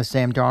shot on a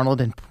Sam Darnold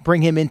and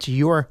bring him into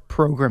your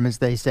program, as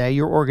they say,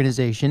 your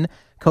organization,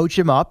 coach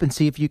him up and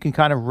see if you can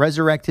kind of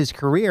resurrect his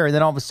career. And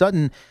then all of a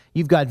sudden,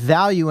 you've got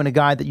value in a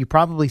guy that you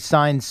probably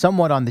signed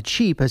somewhat on the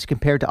cheap as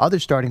compared to other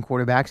starting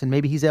quarterbacks, and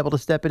maybe he's able to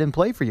step in and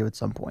play for you at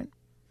some point.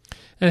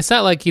 And it's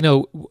not like,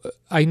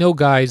 I know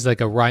guys like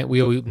Ryan,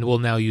 we will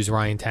now use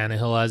Ryan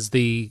Tannehill as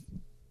the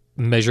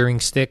measuring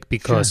stick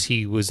because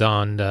he was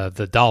on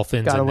the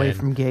Dolphins. Got away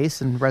from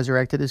Gase and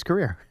resurrected his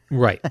career.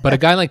 Right. But a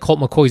guy like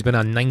Colt McCoy's been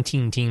on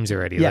 19 teams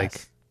already.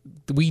 Yes.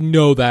 We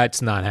know that's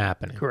not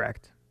happening.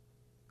 Correct.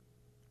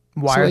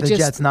 Why are the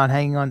Jets not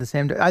hanging on to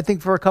Sam? I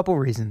think for a couple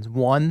reasons.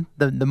 One,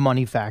 the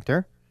money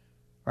factor,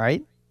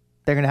 right?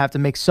 They're going to have to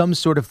make some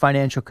sort of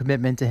financial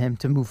commitment to him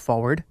to move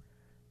forward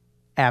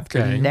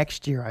after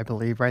next year, I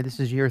believe, right? This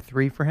is year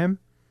 3 for him.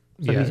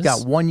 So he's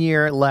got 1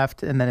 year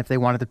left, and then if they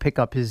wanted to pick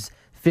up his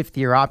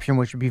 5th-year option,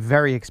 which would be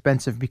very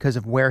expensive because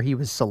of where he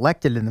was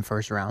selected in the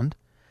first round.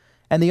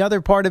 And the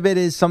other part of it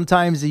is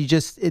sometimes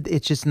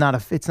it's not a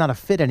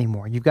fit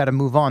anymore. You've got to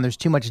move on. There's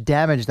too much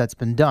damage that's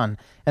been done.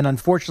 And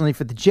unfortunately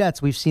for the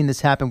Jets, we've seen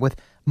this happen with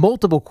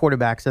multiple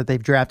quarterbacks that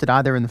they've drafted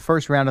either in the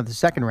first round or the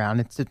second round.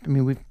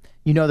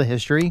 The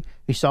history.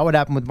 You saw what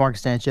happened with Mark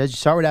Sanchez. You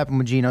saw what happened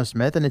with Geno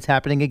Smith, and it's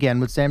happening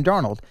again with Sam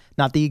Darnold.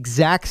 Not the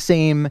exact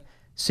same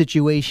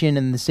situation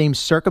and the same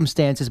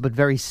circumstances, but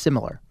very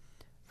similar.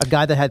 A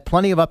guy that had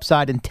plenty of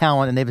upside and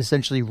talent, and they've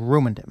essentially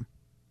ruined him.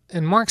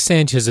 And Mark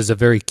Sanchez is a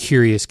very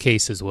curious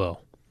case as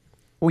well.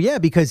 Well, yeah,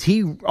 because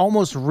he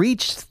almost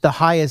reached the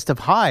highest of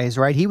highs,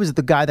 right? He was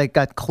the guy that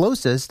got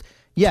closest.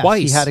 Yes,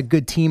 Twice. He had a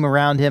good team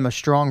around him, a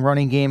strong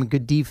running game, a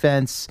good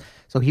defense.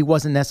 So he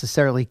wasn't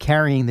necessarily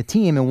carrying the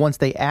team. And once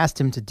they asked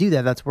him to do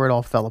that, that's where it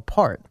all fell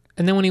apart.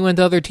 And then when he went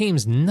to other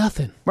teams,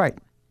 nothing. Right.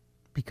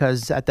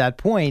 Because at that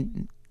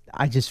point,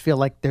 I just feel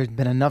like there's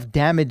been enough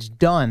damage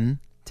done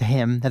to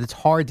him that it's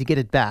hard to get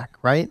it back,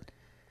 right?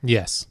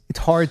 Yes. It's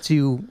hard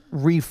to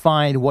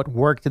refine what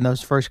worked in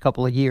those first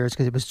couple of years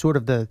because it was sort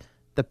of the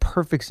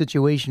perfect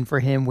situation for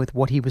him with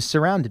what he was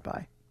surrounded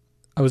by.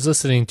 I was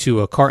listening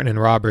to Carton and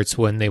Roberts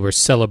when they were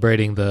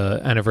celebrating the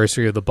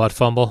anniversary of the butt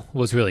fumble. It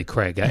was really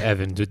Craig.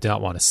 Evan did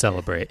not want to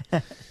celebrate.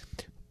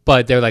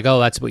 But they're like, oh,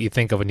 that's what you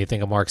think of when you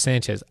think of Mark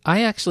Sanchez.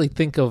 I actually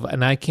think of,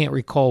 and I can't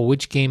recall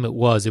which game it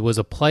was. It was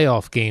a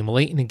playoff game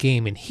late in the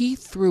game, and he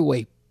threw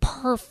a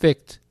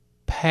perfect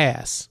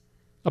pass,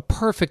 a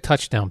perfect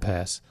touchdown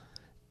pass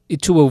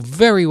to a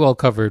very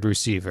well-covered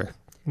receiver.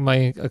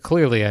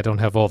 Clearly, I don't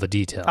have all the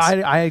details.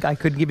 I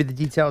couldn't give you the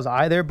details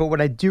either, but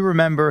what I do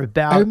remember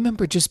about... I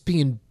remember just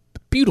being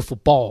beautiful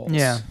balls.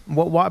 Yeah.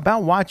 What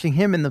about watching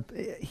him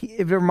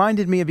it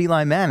reminded me of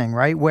Eli Manning,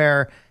 right?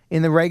 Where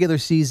in the regular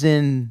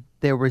season,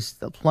 there was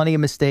plenty of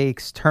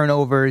mistakes,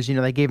 turnovers.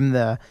 They gave him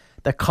the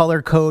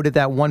color code at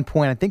that one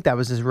point. I think that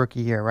was his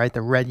rookie year, right?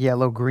 The red,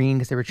 yellow, green,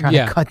 because they were trying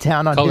to cut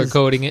down on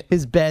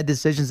his bad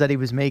decisions that he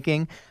was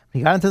making.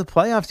 He got into the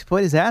playoffs. He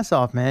played his ass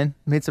off, man.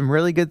 Made some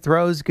really good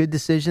throws, good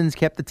decisions,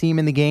 kept the team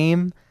in the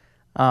game.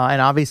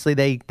 And obviously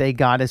they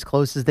got as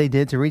close as they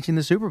did to reaching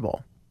the Super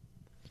Bowl.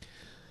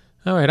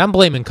 All right, I'm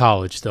blaming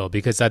college though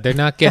because they're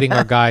not getting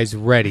our guys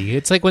ready.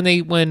 It's like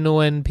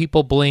when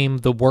people blame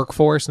the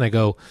workforce and they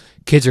go,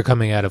 kids are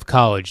coming out of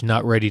college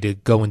not ready to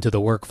go into the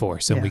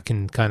workforce, and we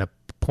can kind of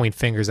point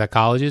fingers at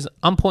colleges.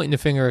 I'm pointing the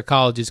finger at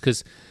colleges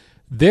because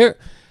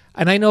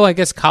and I know I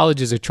guess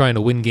colleges are trying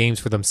to win games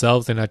for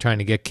themselves. They're not trying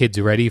to get kids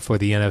ready for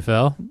the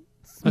NFL.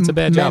 That's a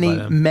bad job by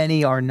them.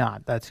 Many are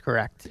not. That's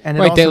correct. And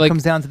it also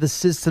comes down to the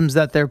systems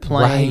that they're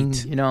playing,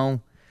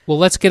 Well,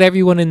 let's get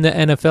everyone in the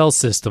NFL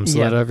system so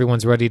that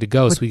everyone's ready to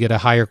go, so we get a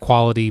higher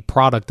quality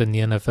product than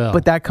the NFL.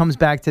 But that comes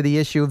back to the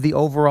issue of the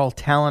overall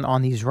talent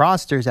on these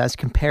rosters as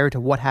compared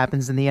to what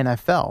happens in the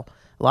NFL.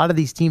 A lot of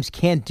these teams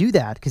can't do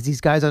that because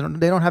these guys,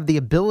 they don't have the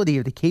ability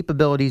or the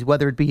capabilities,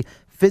 whether it be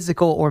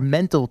physical or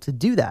mental, to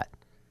do that.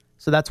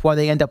 So that's why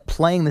they end up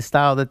playing the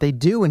style that they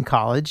do in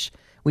college.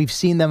 We've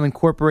seen them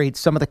incorporate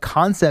some of the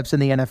concepts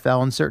in the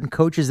NFL and certain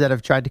coaches that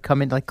have tried to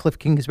come in, like Cliff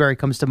Kingsbury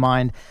comes to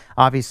mind,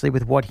 obviously,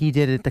 with what he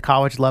did at the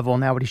college level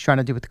and now what he's trying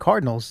to do with the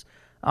Cardinals.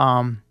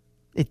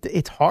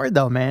 It's hard,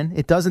 though, man.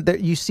 It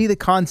doesn't. You see the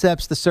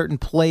concepts, the certain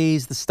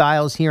plays, the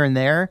styles here and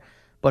there,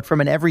 but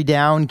from an every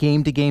down,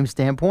 game-to-game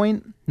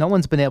standpoint, no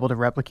one's been able to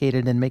replicate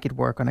it and make it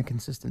work on a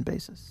consistent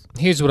basis.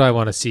 Here's what I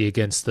want to see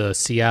against the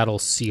Seattle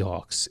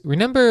Seahawks.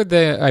 Remember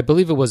I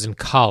believe it was in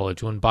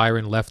college when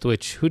Byron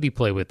Leftwich, who did he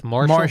play with?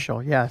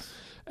 Marshall, yes.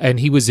 And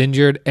he was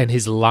injured, and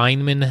his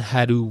lineman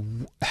had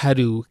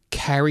to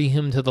carry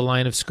him to the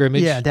line of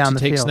scrimmage down to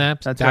take field.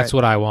 snaps. That's right.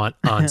 What I want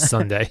on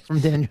Sunday.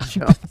 From Daniel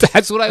Jones.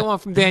 That's what I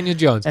want from Daniel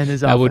Jones. And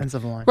his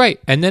offensive line. Right.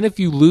 And then if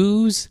you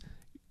lose,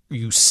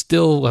 you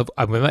still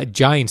have,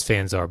 Giants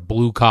fans are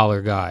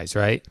blue-collar guys,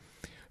 right?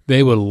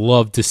 They would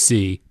love to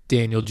see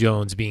Daniel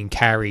Jones being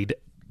carried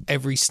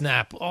every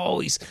snap. Oh,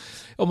 he's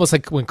almost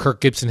like when Kirk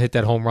Gibson hit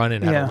that home run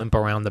and had to limp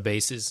around the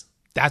bases.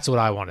 That's what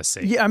I want to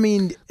see. Yeah, I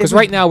mean... Because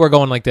right now we're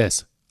going like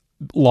this.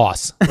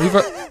 Loss.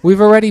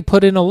 We've already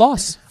put in a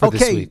loss for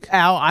this week.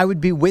 Al, I would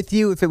be with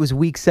you if it was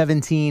week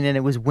 17 and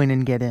it was win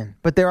and get in.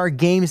 But there are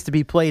games to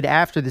be played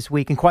after this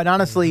week. And quite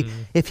honestly,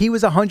 if he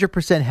was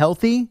 100%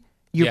 healthy...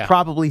 You're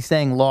probably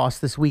saying loss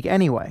this week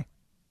anyway,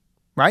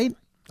 right?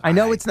 I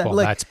know it's not. Well,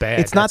 like, that's bad.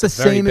 It's not that's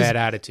the very same bad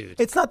as attitude.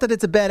 It's not that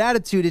it's a bad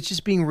attitude. It's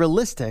just being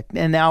realistic.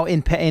 And now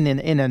in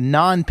a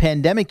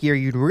non-pandemic year,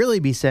 you'd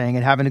really be saying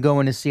it, having to go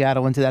into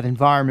Seattle into that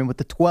environment with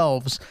the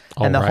 12s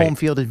and the home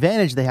field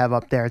advantage they have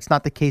up there. It's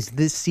not the case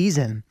this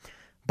season.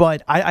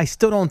 But I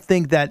still don't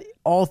think that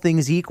all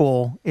things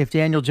equal, if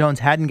Daniel Jones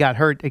hadn't got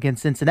hurt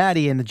against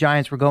Cincinnati and the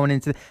Giants were going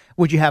into,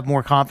 would you have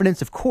more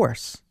confidence? Of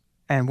course.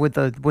 And would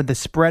the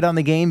spread on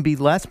the game be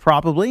less?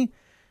 Probably.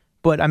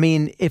 But, I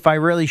mean, if I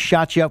really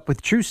shot you up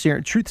with truth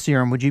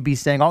serum, would you be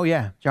saying, oh,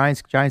 yeah,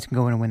 Giants can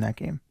go in and win that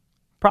game?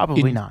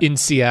 Probably not. In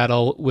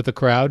Seattle with a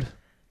crowd?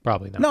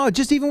 Probably not. No,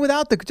 just even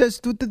without the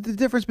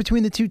difference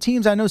between the two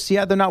teams. I know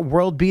Seattle, they're not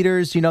world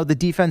beaters. The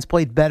defense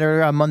played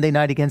better on Monday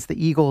night against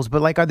the Eagles.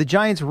 But, are the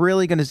Giants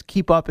really going to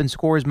keep up and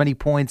score as many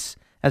points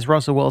as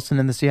Russell Wilson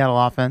in the Seattle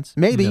offense?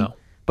 Maybe. No.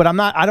 But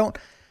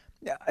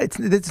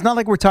it's not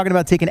like we're talking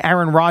about taking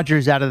Aaron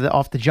Rodgers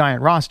off the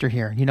Giant roster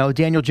here.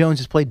 Daniel Jones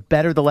has played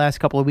better the last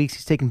couple of weeks.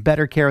 He's taken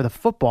better care of the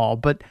football.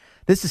 But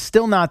This is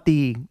still not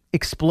the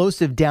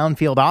explosive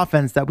downfield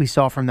offense that we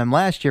saw from them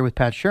last year with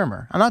Pat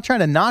Shurmur. I'm not trying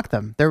to knock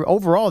them. They're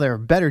a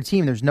better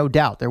team. There's no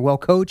doubt. They're well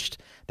coached.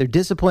 They're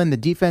disciplined. The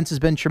defense has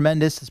been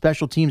tremendous. The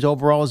special teams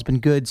overall has been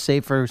good,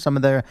 save for some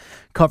of their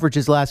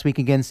coverages last week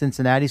against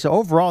Cincinnati. So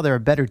overall, they're a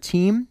better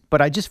team,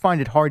 but I just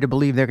find it hard to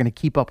believe they're going to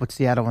keep up with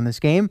Seattle in this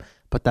game.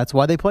 But that's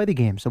why they play the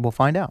game, so we'll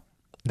find out.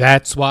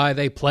 That's why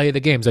they play the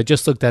games. I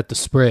just looked at the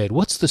spread.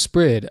 What's the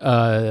spread?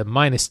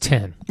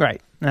 -10.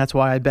 Right. And that's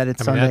why I bet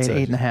it's Sunday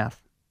at 8.5.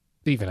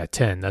 Even at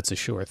 10, that's a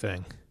sure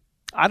thing.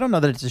 I don't know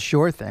that it's a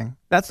sure thing.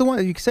 That's the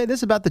one you can say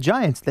this about the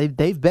Giants.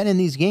 They've been in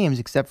these games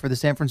except for the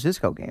San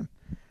Francisco game.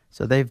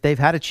 So they've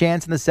had a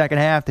chance in the second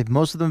half.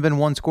 Most of them have been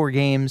one-score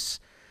games.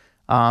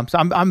 So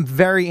I'm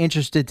very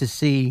interested to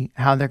see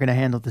how they're going to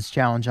handle this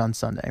challenge on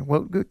Sunday.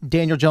 Well,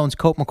 Daniel Jones,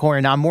 Colt McCoy,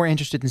 and I'm more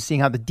interested in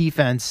seeing how the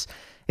defense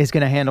is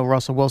going to handle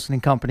Russell Wilson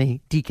and company,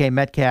 DK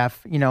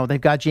Metcalf. You know,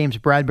 they've got James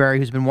Bradbury,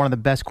 who's been one of the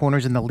best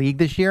corners in the league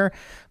this year.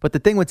 But the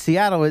thing with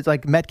Seattle is,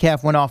 like,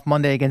 Metcalf went off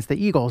Monday against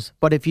the Eagles.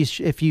 But if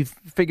you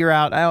figure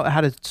out how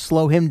to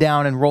slow him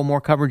down and roll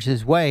more coverage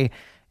his way,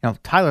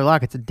 Tyler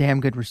Lockett's a damn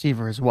good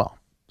receiver as well.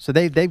 So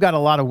they've got a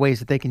lot of ways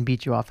that they can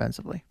beat you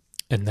offensively.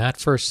 And that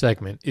first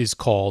segment is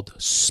called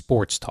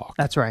Sports Talk.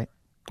 That's right.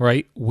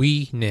 Right?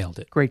 We nailed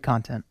it. Great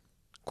content.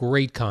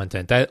 Great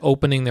content. That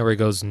opening there where it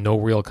goes, no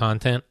real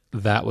content,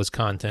 that was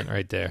content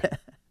right there.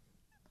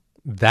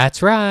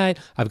 That's right.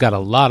 I've got a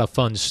lot of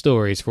fun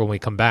stories for when we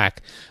come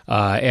back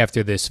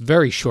after this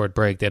very short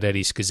break that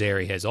Eddie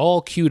Scazzeri has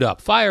all queued up.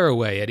 Fire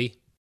away, Eddie.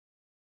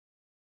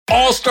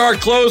 All-star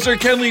closer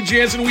Kenley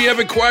Jansen, we have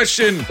a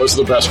question. What's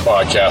the best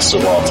podcast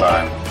of all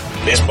time?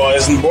 Baseball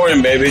isn't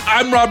boring, baby.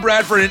 I'm Rob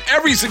Bradford, and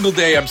every single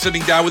day I'm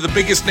sitting down with the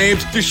biggest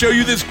names to show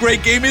you this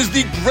great game is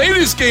the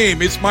greatest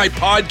game. It's my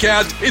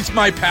podcast. It's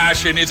my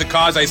passion. It's a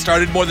cause I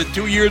started more than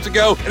 2 years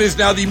ago and is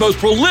now the most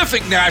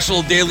prolific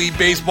national daily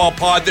baseball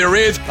pod there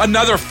is.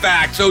 Another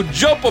fact, so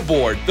jump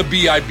aboard the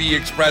BIB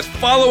Express.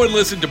 Follow and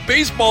listen to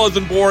Baseball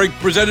Isn't Boring,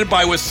 presented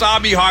by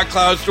Wasabi Hot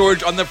Cloud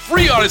Storage on the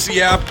free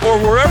Odyssey app or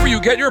wherever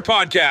you get your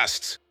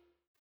podcasts.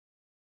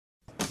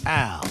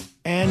 Al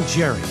and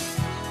Jerry.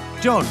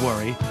 Don't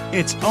worry,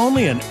 it's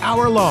only an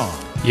hour long.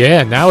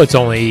 Yeah, now it's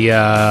only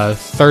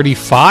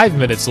 35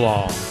 minutes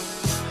long.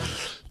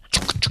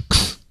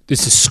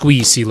 This is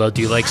Squeeze, CeeLo.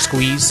 Do you like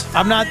Squeeze?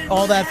 I'm not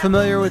all that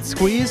familiar with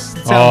Squeeze.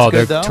 It sounds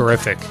good, they're though.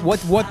 terrific.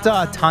 What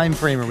time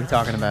frame are we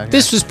talking about here?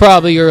 This was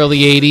probably early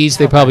 80s.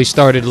 They probably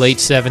started late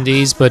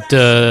 70s, but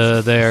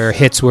their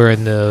hits were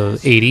in the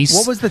 80s.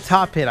 What was the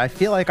top hit? I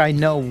feel like I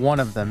know one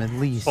of them at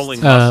least. Pulling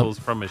Muscles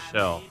from a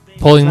Shell.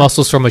 Pulling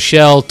Muscles from a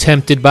Shell,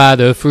 Tempted by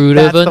the Fruit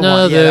of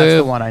Another. Yeah, that's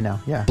the one I know.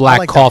 Yeah. Black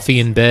like Coffee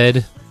in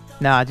Bed.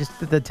 Nah, just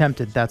the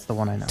Tempted. That's the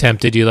one I know.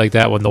 Tempted, you like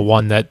that one? The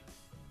one that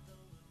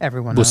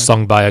everyone was knows.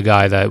 sung by a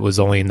guy that was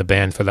only in the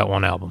band for that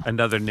one album.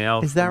 Another Nail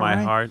Is that Through My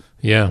right? Heart.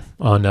 Yeah,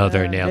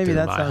 Another Nail maybe Through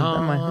that My sounds-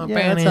 that might- Heart.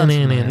 yeah, that sounds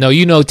familiar. No,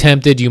 you know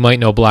Tempted. You might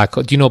know Black.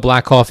 Do you know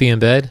Black Coffee in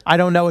Bed? I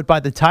don't know it by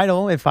the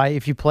title.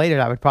 If you played it,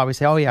 I would probably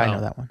say, "Oh yeah, I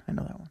know that one. I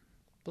know that one."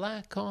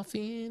 Black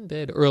Coffee in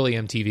Bed. Early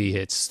MTV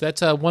hits.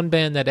 That's one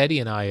band that Eddie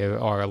and I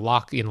are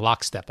in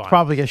lockstep on.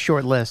 Probably a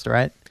short list,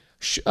 right?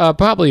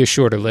 Probably a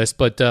shorter list,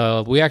 but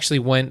we actually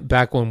went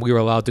back when we were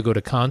allowed to go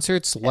to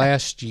concerts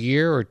last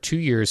year or 2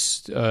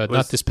 years,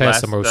 not this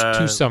past summer, it was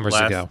 2 summers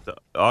ago.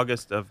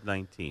 August of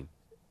 19.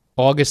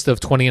 August of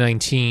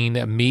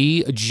 2019,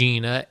 me,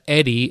 Gina,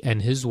 Eddie,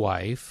 and his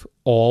wife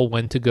all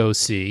went to go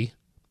see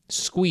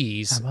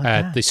Squeeze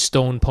at the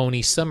Stone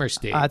Pony Summer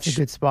Stage. That's a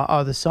good spot.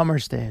 Oh, the summer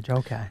stage.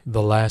 Okay.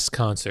 The last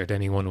concert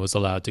anyone was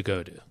allowed to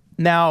go to.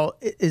 Now,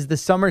 is the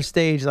summer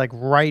stage like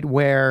right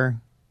where?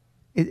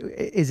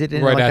 Is it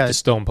in right like at the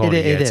Stone Pony?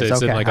 It is. It's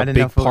Okay. in like I a didn't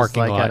know big if it was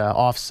parking like lot. at an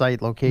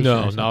off-site location.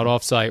 No, or not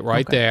off-site.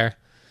 Right Okay. there.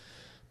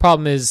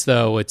 Problem is,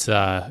 though, it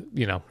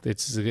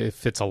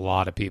fits a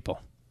lot of people,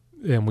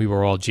 and we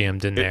were all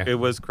jammed in there. It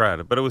was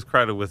crowded, but it was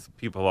crowded with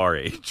people our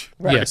age.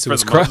 Right. Yes, it for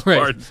was the most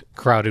part.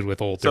 crowded with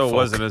older So it folk.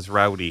 wasn't as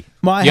rowdy.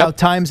 How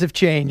times have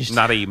changed.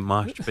 Not a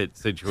mosh pit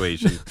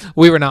situation.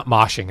 We were not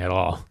moshing at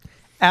all.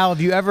 Al,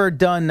 have you ever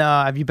done?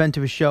 Have you been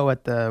to a show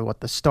at the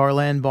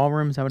Starland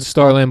Ballroom? Is that what it's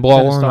Starland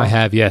called? Ballroom, I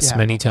have, yes, Yeah.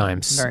 many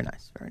times. Very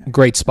nice. Very nice.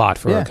 Great spot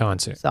for Yeah, a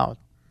concert. Solid.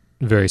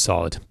 Very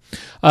solid.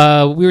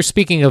 We were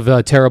speaking of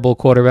terrible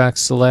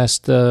quarterbacks the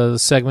last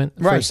segment,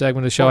 Right. first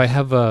segment of the show.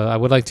 I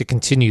would like to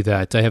continue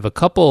that. I have a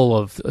couple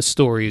of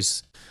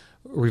stories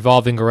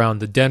revolving around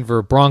the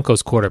Denver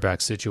Broncos quarterback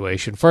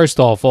situation. First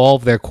off, all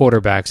of their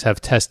quarterbacks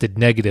have tested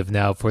negative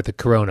now for the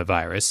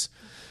coronavirus,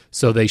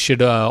 so they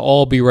should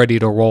all be ready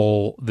to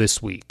roll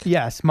this week.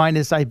 Yes,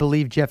 minus I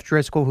believe Jeff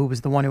Driscoll, who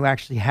was the one who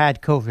actually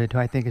had COVID, who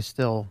I think is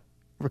still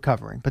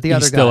recovering. But the He's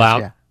other still guys,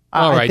 out? yeah.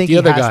 All I right, think the he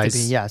other has guys. to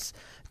be, yes.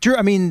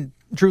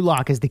 Drew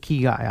Lock is the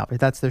key guy out there.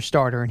 That's their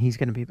starter, and he's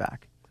going to be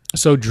back.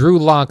 So Drew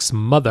Lock's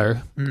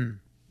mother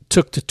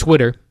took to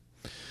Twitter,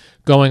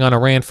 going on a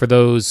rant for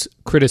those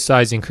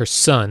criticizing her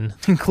son,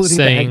 Including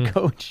saying, the head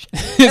coach.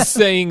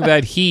 saying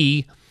that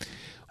he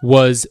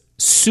was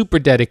super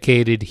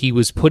dedicated. He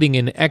was putting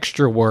in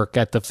extra work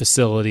at the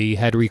facility,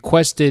 had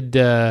requested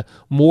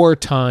more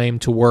time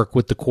to work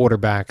with the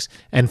quarterbacks.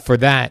 And for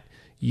that,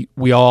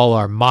 we all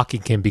are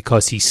mocking him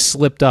because he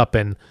slipped up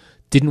and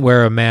didn't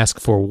wear a mask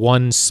for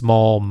one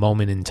small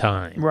moment in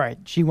time. Right.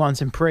 She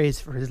wants him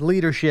praised for his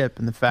leadership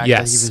and the fact that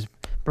he was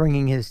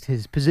bringing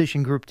his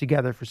position group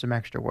together for some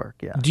extra work.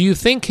 Yeah. Do you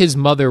think his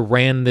mother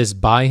ran this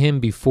by him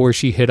before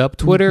she hit up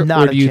Twitter?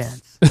 Not or a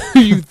chance.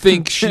 You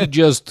think she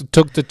just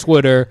took to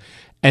Twitter,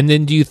 and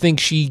then do you think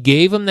she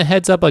gave him the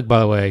heads up, like, by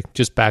the way,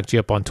 just backed you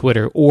up on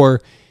Twitter,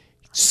 or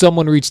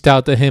someone reached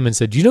out to him and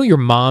said, you know your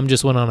mom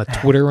just went on a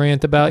Twitter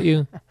rant about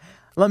you?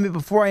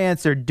 Before I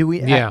answer,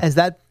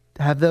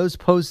 have those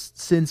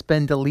posts since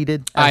been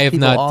deleted? I have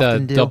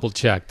not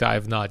double-checked. I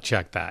have not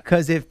checked that.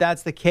 Because if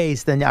that's the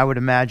case, then I would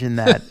imagine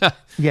that,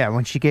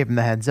 when she gave him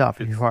the heads up,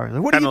 he's probably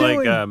like, what are you doing?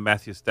 Kind of like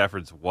Matthew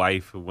Stafford's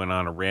wife who went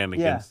on a rant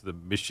against the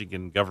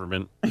Michigan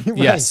government. Right,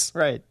 yes.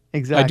 Right,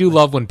 exactly. I do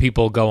love when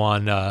people go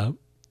on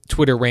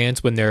Twitter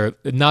rants when they're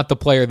not the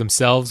player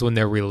themselves, when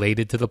they're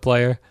related to the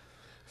player.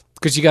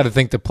 Because you got to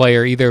think the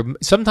player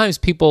sometimes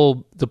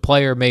the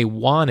player may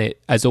want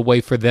it as a way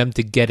for them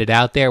to get it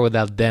out there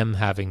without them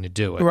having to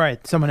do it.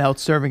 Right. Someone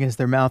else serving as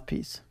their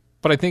mouthpiece.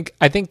 But I think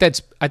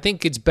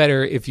it's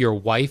better if your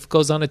wife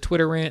goes on a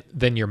Twitter rant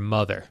than your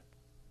mother.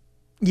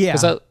 Yeah.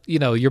 Because,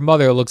 your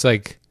mother looks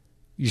like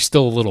you're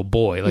still a little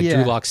boy. Like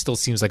Drew Lock still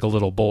seems like a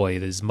little boy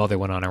that his mother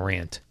went on a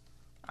rant.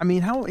 I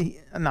mean,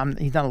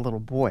 he's not a little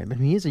boy, but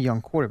he is a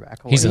young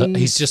quarterback.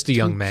 He's just a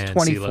young man.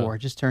 24,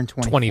 just turned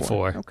 24.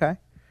 24. Okay.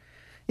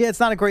 Yeah,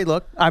 it's not a great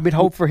look. I would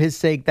hope for his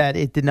sake that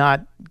it did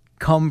not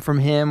come from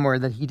him or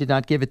that he did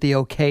not give it the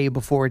okay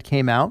before it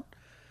came out.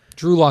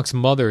 Drew Lock's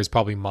mother is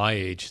probably my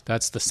age.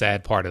 That's the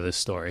sad part of this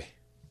story.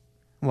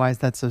 Why is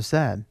that so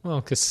sad?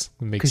 Well, because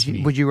it makes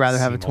me would you rather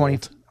have a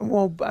 20?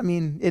 Well, I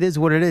mean, it is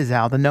what it is,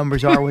 Al. The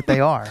numbers are what they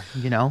are,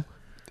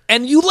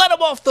 And you let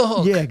them off the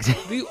hook. Yeah,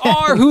 exactly. You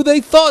are who they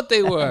thought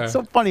they were. It's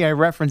so funny. I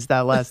referenced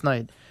that last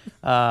night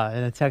in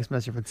a text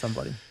message with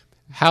somebody.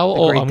 How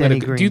old?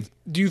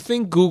 Do you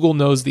think Google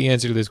knows the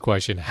answer to this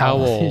question? How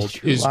old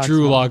is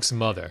Drew Lock's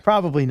mother?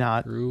 Probably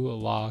not. Drew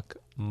Lock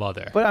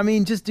mother. But I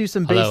mean, just do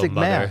some basic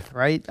math,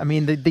 right? I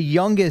mean, the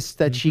youngest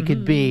that she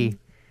could be,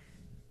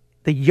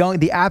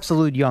 the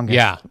absolute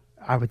youngest,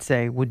 I would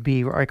say, would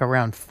be like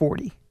around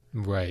 40.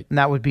 Right. And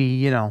that would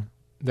be,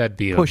 that'd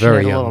be a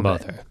very young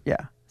mother. Bit.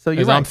 Yeah. So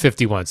you're right. I'm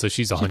 51, so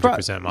she's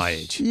 100% my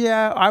age.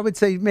 Yeah, I would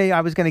say maybe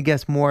I was going to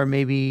guess more,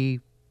 maybe.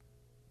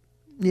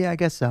 Yeah, I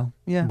guess so.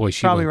 Yeah. Boy,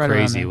 she went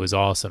crazy. It was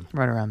awesome.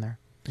 Right around there.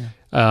 Yeah.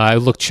 I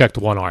checked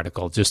one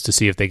article just to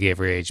see if they gave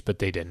her age, but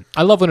they didn't.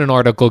 I love when an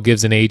article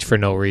gives an age for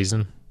no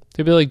reason.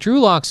 They'd be like,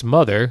 Drew Lock's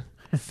mother,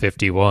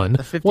 51,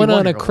 went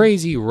on a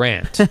crazy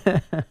rant.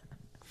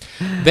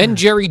 Then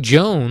Jerry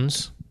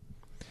Jones,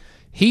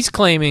 he's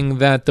claiming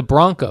that the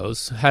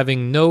Broncos,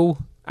 having no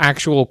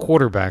actual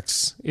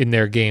quarterbacks in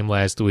their game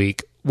last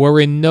week,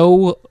 were in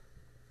no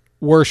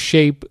worse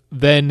shape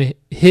than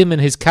him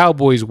and his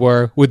Cowboys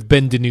were with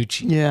Ben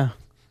DiNucci. Yeah.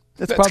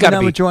 That's probably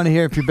not what you want to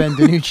hear if you're Ben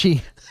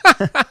DiNucci.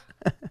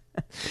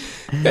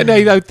 And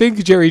I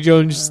think Jerry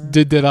Jones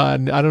did that I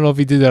don't know if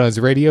he did that on his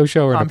radio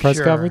show or in a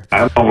press conference.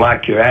 I don't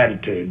like your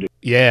attitude.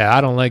 Yeah,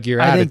 I don't like your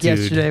attitude. I think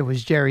yesterday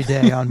was Jerry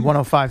Day on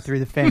 105.3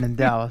 The Fan in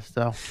Dallas.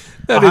 So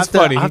that is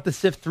funny. I'll have to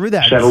sift through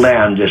that. Settle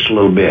down just a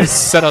little bit.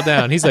 Settle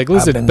down. He's like,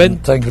 listen, I've been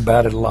thinking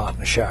about it a lot in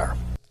the shower.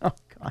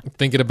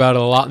 Thinking about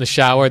it a lot in the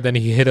shower. Then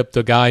he hit up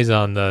the guys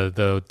on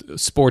the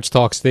sports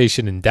talk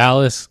station in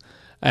Dallas,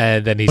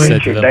 and then he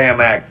said to them, "Damn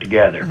act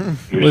together,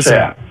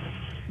 yourself."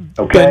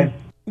 Okay.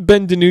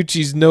 Ben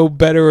DiNucci's no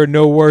better or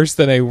no worse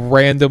than a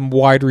random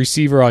wide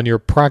receiver on your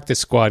practice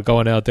squad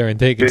going out there and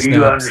taking snaps. Do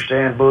you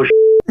understand bullshit?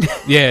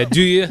 Yeah,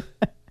 do you?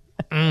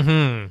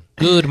 Mm-hmm.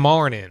 Good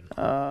morning.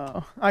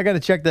 I got to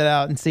check that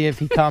out and see if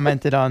he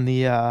commented on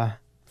the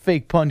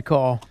fake punt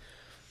call.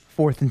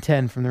 4th and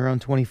 10 from their own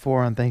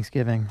 24 on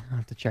Thanksgiving. I'll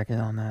have to check in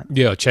on that.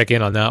 Yeah, check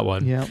in on that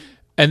one. Yeah.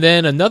 And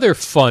then another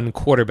fun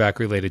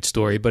quarterback-related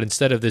story, but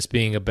instead of this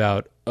being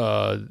about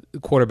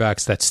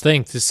quarterbacks that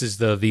stink, this is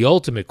the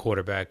ultimate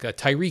quarterback.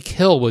 Tyreek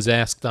Hill was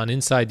asked on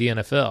Inside the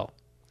NFL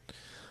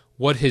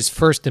what his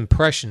first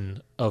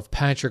impression of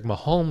Patrick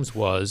Mahomes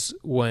was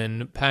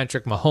when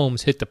Patrick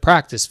Mahomes hit the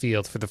practice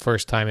field for the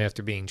first time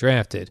after being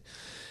drafted.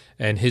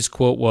 And his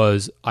quote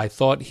was, "I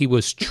thought he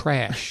was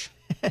trash.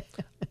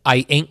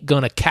 I ain't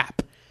gonna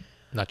cap."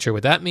 Not sure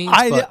what that means.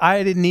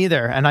 I didn't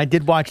either, and I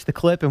did watch the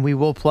clip, and we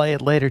will play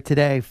it later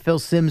today. Phil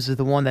Simms is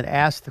the one that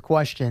asked the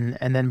question,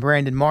 and then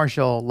Brandon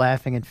Marshall,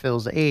 laughing at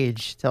Phil's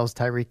age, tells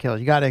Tyreek Hill,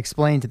 "You got to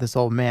explain to this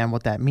old man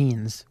what that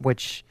means,"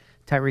 which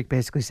Tyreek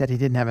basically said he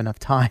didn't have enough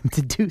time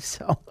to do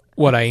so.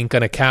 What, I ain't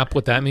gonna cap,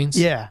 what that means?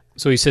 Yeah.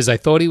 So he says, "I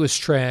thought he was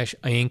trash.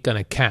 I ain't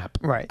gonna cap."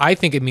 Right. I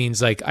think it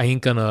means like I'm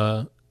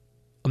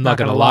not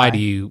gonna lie to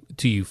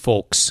you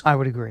folks. I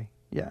would agree.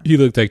 Yeah. He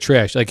looked like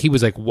trash. Like, he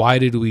was like, why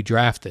did we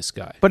draft this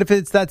guy? But if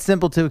it's that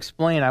simple to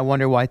explain, I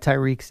wonder why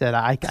Tyreek said,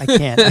 I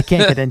can't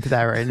get into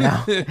that right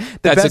now.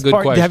 That's a good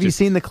question. Have you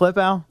seen the clip,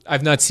 Al?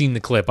 I've not seen the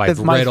clip. I've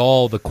read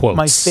all the quotes.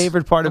 My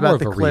favorite part I'm about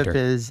the more of a clip reader.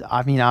 is,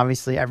 I mean,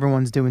 obviously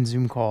everyone's doing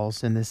Zoom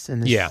calls in this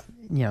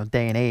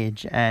day and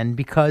age. And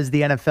because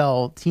the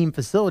NFL team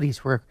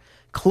facilities were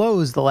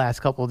closed the last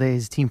couple of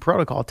days, team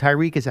protocol,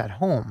 Tyreek is at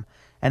home.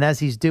 And as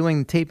he's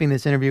taping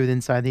this interview with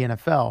Inside the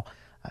NFL,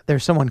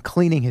 there's someone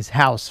cleaning his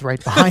house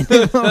right behind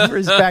him over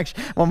his back.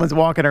 One was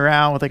walking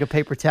around with like a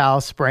paper towel,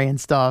 spraying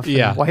stuff,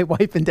 and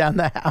wiping down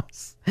the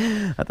house.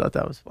 I thought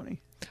that was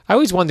funny. I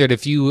always wondered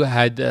if you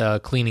had a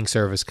cleaning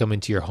service come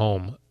into your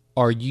home,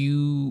 are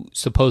you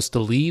supposed to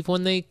leave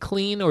when they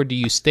clean, or do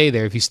you stay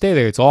there? If you stay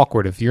there, it's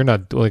awkward. If you're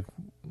not, like,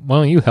 why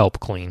don't you help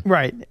clean?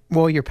 Right.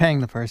 Well, you're paying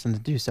the person to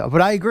do so.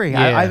 But I agree.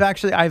 Yeah.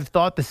 I've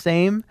thought the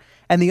same.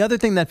 And the other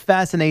thing that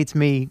fascinates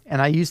me,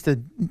 and I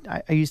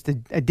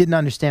didn't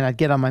understand. I'd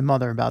get on my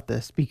mother about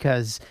this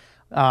because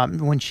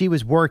when she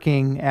was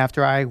working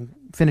after I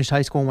finished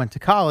high school and went to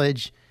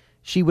college,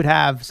 she would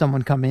have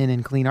someone come in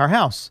and clean our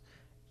house.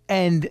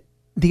 And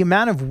the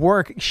amount of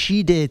work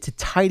she did to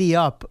tidy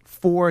up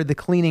for the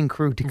cleaning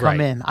crew to come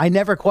in, I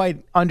never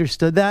quite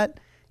understood that.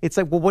 It's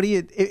like, well,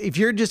 if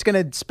you're just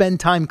going to spend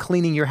time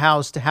cleaning your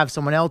house to have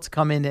someone else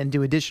come in and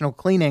do additional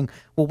cleaning,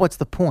 well, what's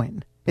the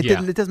point?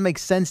 It doesn't make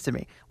sense to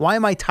me. Why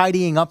am I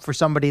tidying up for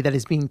somebody that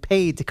is being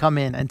paid to come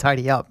in and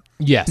tidy up?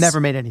 Yes. Never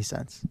made any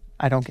sense.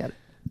 I don't get it.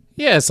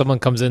 Yeah, someone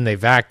comes in, they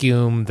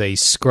vacuum, they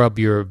scrub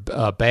your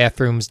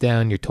bathrooms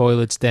down, your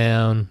toilets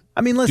down.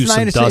 I mean, listen,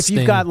 I understand if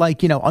you've got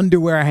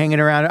underwear hanging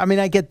around. I mean,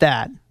 I get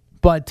that.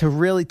 But to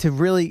really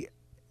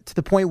to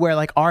the point where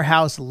like our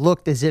house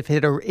looked as if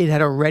it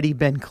had already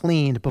been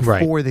cleaned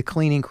before the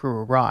cleaning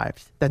crew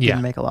arrived. That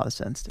didn't make a lot of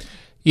sense to me.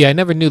 Yeah, I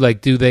never knew,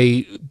 like,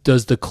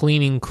 does the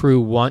cleaning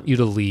crew want you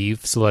to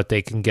leave so that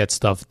they can get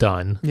stuff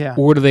done? Yeah.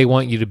 Or do they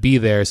want you to be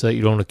there so that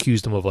you don't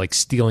accuse them of, like,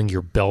 stealing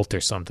your belt or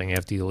something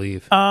after you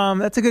leave?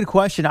 That's a good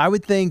question. I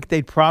would think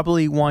they'd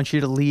probably want you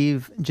to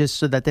leave just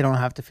so that they don't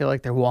have to feel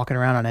like they're walking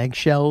around on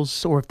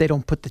eggshells, or if they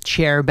don't put the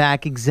chair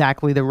back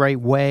exactly the right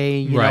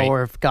way, you know,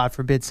 or if, God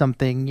forbid,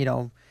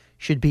 something,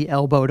 should be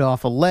elbowed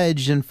off a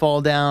ledge and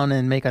fall down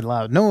and make a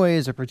loud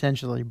noise or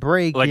potentially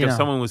break. Like if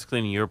someone was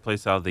cleaning your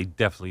place out, they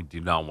definitely do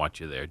not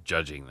want you there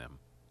judging them.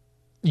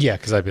 Yeah,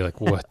 because I'd be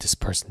like, what? This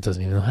person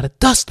doesn't even know how to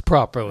dust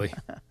properly.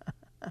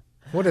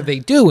 What are they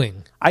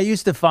doing? I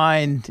used to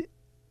find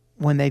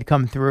when they'd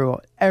come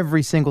through,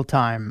 every single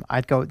time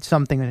I'd go,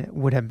 something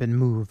would have been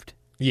moved.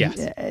 Yes.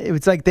 It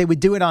was like they would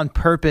do it on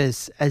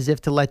purpose as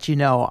if to let you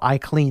know I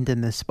cleaned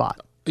in this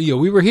spot. Yeah,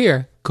 we were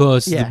here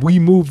because we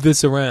moved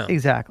this around.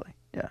 Exactly.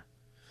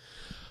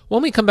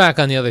 When we come back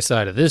on the other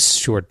side of this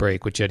short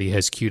break, which Eddie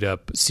has queued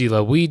up,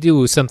 Sela, we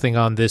do something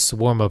on this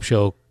warm-up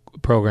show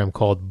program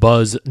called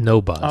Buzz,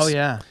 No Buzz. Oh,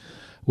 yeah.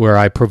 Where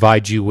I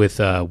provide you with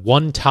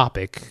one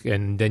topic,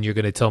 and then you're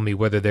going to tell me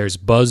whether there's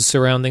buzz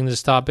surrounding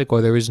this topic or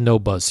there is no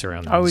buzz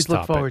surrounding this topic. I always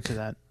look forward to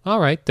that.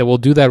 All right, then we'll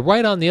do that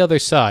right on the other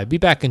side. Be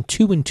back in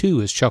 2 and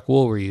 2, as Chuck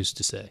Woolery used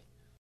to say.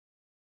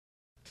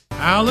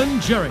 Al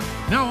and Jerry,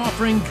 now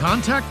offering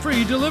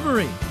contact-free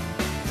delivery.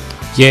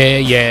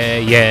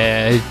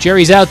 Yeah.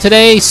 Jerry's out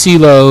today.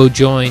 CeeLo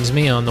joins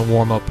me on the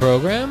warm-up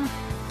program.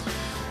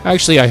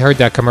 Actually, I heard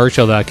that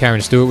commercial that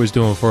Karen Stewart was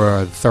doing for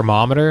a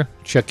thermometer.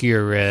 Check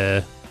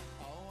your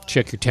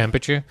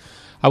temperature.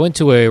 I went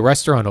to a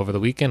restaurant over the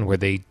weekend where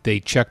they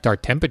checked our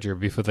temperature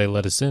before they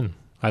let us in.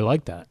 I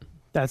like that.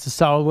 That's a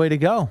solid way to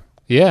go.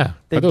 Yeah,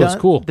 I thought it was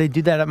cool. They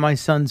do that at my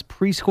son's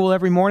preschool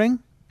every morning.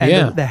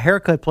 And the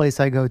haircut place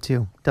I go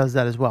to does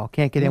that as well.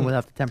 Can't get in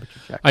without the temperature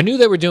check. I knew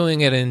they were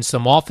doing it in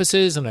some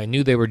offices, and I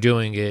knew they were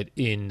doing it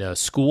in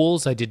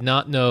schools. I did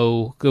not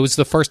know. It was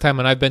the first time,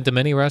 and I've been to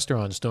many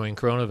restaurants during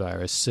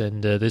coronavirus,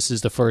 and this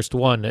is the first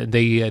one. And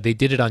they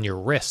did it on your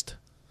wrist.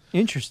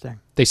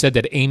 Interesting. They said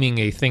that aiming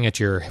a thing at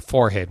your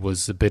forehead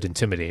was a bit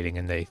intimidating,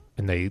 and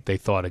they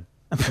thought it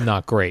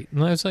not great.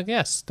 And I was like,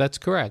 yes, that's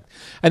correct.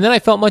 And then I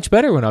felt much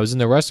better when I was in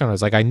the restaurant. I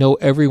was like, I know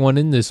everyone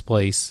in this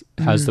place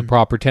has the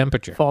proper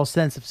temperature. False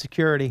sense of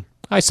security.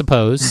 I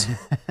suppose.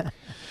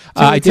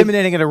 It's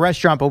intimidating at a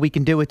restaurant, but we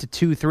can do it to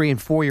 2, 3, and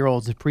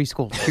 4-year-olds at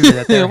preschool. Shoot it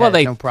at their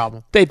head, no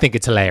problem. They think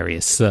it's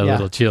hilarious,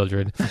 little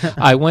children.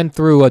 I went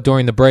through,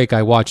 during the break,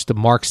 I watched the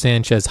Mark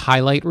Sanchez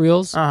highlight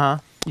reels. Uh-huh.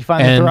 You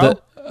find the throw?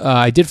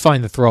 I did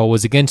find the throw. It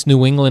was against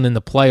New England in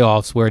the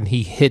playoffs where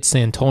he hit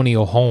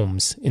Santonio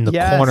Holmes in the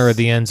corner of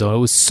the end zone. It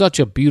was such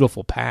a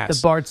beautiful pass.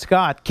 The Bart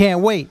Scott.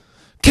 Can't wait.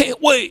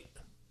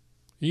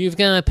 You've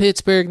got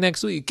Pittsburgh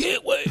next week.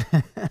 Can't wait.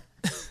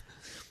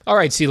 All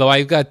right, CeeLo,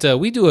 I've got,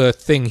 we do a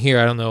thing here.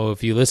 I don't know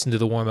if you listen to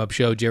the warm-up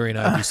show. Jerry and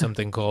I do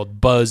something called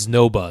Buzz,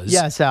 No Buzz.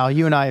 Yes, Al,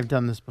 you and I have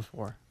done this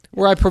before.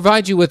 Where I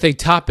provide you with a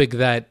topic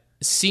that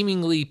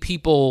seemingly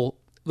people,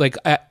 like,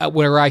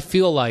 where I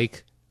feel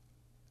like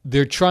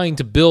they're trying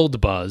to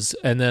build buzz,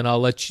 and then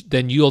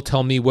then you'll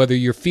tell me whether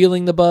you're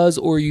feeling the buzz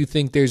or you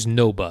think there's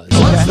no buzz.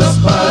 What's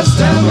the buzz?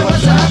 Tell me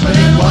what's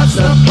happening. What's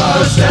the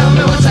buzz? Tell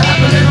me what's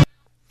happening.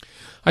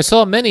 I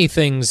saw many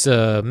things,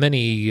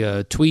 many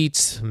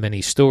tweets,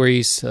 many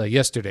stories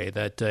yesterday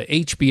that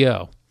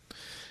HBO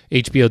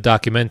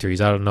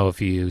documentaries. I don't know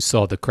if you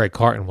saw the Craig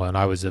Carton one.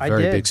 I was a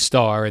very big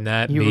star in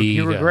that.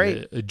 You were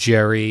great.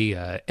 Jerry,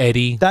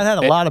 Eddie. That had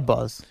a lot of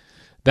buzz.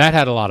 That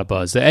had a lot of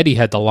buzz. Eddie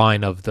had the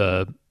line of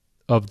the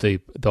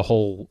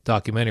whole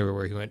documentary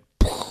where he went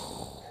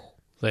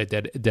like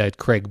that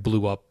Craig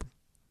blew up,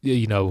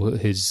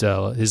 his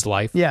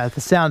life. Yeah,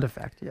 the sound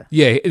effect. Yeah.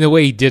 Yeah, and the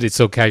way he did it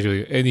so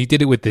casually, and he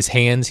did it with his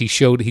hands. He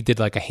did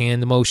like a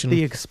hand motion.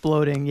 The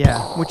exploding,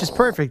 which is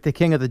perfect. The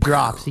king of the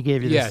drops. He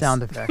gave you the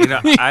sound effect.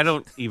 I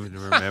don't even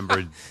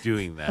remember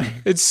doing that.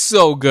 It's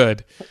so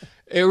good.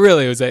 It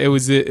really was. It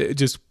was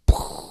just.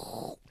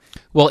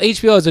 Well,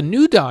 HBO has a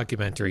new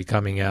documentary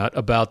coming out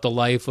about the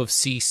life of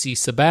CC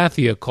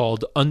Sabathia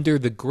called Under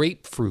the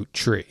Grapefruit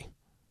Tree.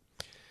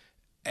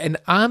 And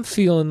I'm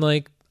feeling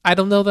like I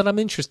don't know that I'm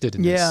interested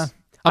in this.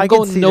 I'm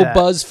going no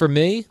buzz for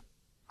me,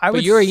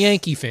 but you're a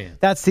Yankee fan.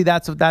 That's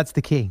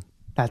the key.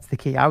 That's the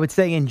key. I would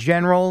say in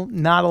general,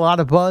 not a lot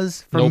of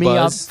buzz. For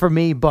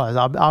me, buzz.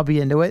 I'll be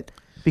into it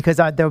because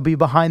there'll be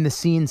behind the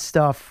scenes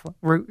stuff,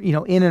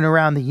 in and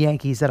around the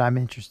Yankees that I'm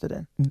interested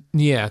in.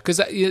 Yeah, because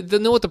you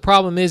know what the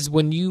problem is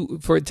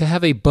for it to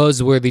have a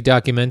buzzworthy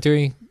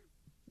documentary,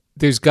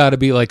 there's got to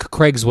be like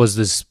Craig's was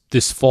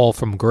this fall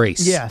from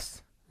grace. Yes.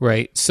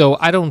 Right. So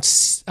I don't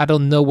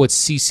know what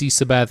CC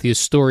Sabathia's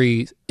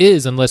story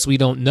is unless we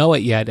don't know it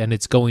yet, and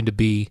it's going to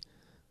be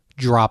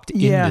dropped in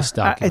this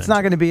documentary. It's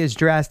not going to be as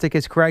drastic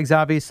as Craig's,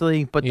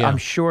 obviously, but I'm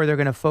sure they're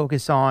going to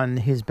focus on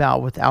his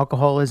bout with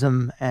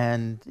alcoholism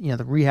and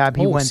the rehab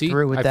he went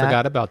through with that. I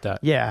forgot about that.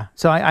 Yeah.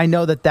 So I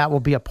know that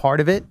will be a part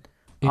of it.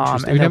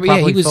 Interesting. And they'll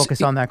probably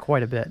focus on that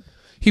quite a bit.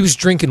 He was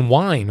drinking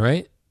wine,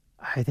 right?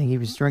 I think he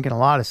was drinking a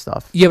lot of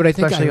stuff. Yeah, but I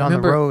think especially on the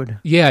road.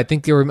 Yeah, I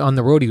think they were on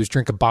the road. He was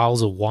drinking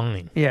bottles of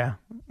wine. Yeah,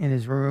 in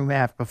his room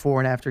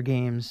before and after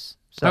games.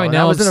 So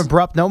that was an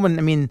abrupt.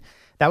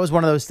 That was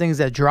one of those things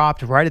that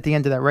dropped right at the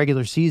end of that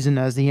regular season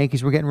as the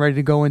Yankees were getting ready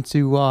to go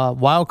into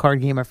wild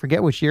card game. I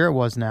forget which year it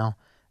was now,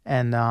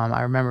 and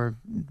I remember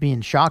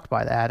being shocked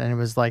by that. And it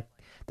was like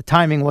the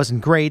timing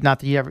wasn't great. Not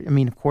that you ever.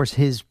 Of course,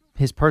 his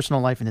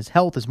personal life and his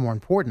health is more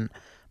important,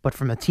 but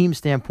from a team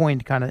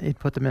standpoint, it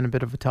put them in a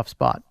bit of a tough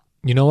spot.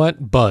 You know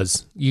what?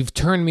 Buzz. You've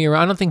turned me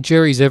around. I don't think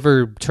Jerry's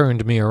ever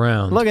turned me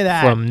around. Look at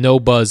that. From no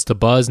buzz to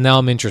buzz. Now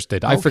I'm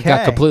interested. I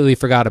completely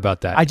forgot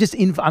about that.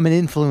 I'm an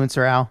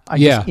influencer, Al. I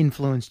just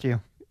influenced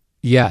you.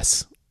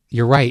 Yes,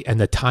 you're right. And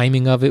the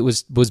timing of it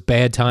was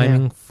bad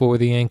timing for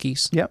the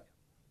Yankees. Yep.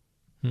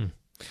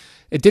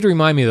 It did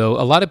remind me, though,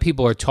 a lot of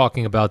people are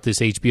talking about this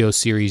HBO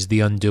series,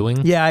 The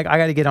Undoing. Yeah, I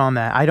got to get on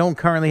that. I don't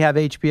currently have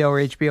HBO or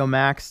HBO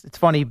Max. It's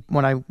funny,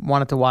 when I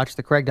wanted to watch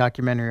the Craig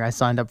documentary, I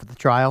signed up for the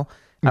trial.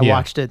 I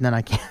watched it and then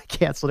I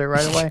canceled it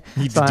right away.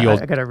 So I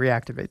got to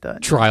reactivate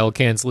that. Trial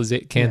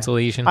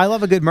cancellation. I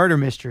love a good murder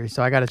mystery,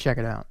 so I got to check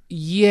it out.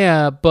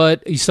 Yeah,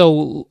 but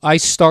so I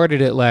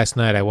started it last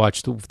night. I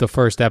watched the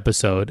first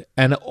episode,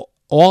 and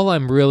all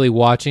I'm really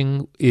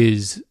watching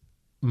is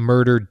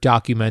murder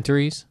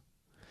documentaries.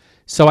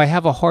 So I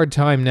have a hard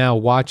time now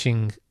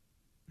watching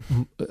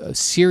a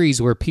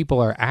series where people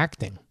are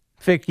acting.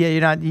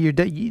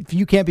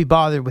 You can't be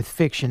bothered with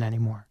fiction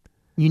anymore.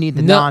 You need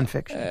the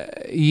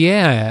nonfiction.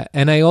 Yeah,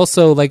 and I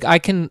also I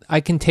can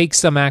take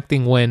some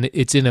acting when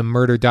it's in a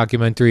murder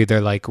documentary.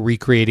 They're like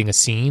recreating a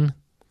scene,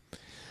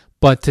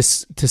 but to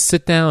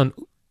sit down,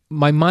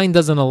 my mind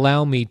doesn't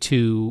allow me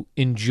to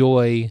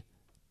enjoy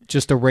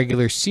just a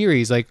regular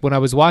series. Like when I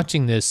was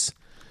watching this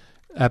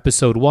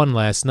episode 1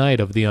 last night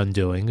of The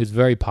Undoing, it was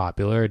very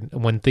popular.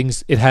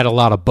 It had a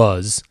lot of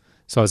buzz.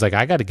 So I was like,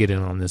 I got to get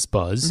in on this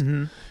buzz.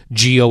 Mm-hmm.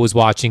 Gio was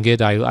watching it.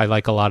 I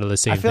like a lot of the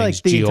same things. I feel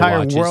like the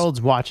entire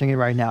world's watching it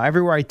right now.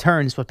 Everywhere I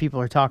turn is what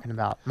people are talking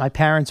about. My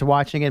parents are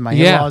watching it. My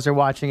in-laws are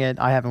watching it.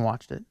 I haven't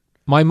watched it.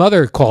 My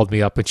mother called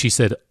me up and she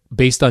said,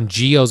 based on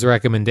Gio's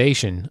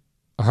recommendation,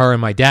 her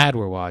and my dad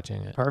were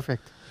watching it.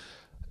 Perfect.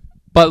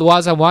 But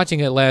while I'm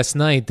watching it last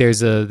night,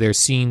 there's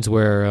scenes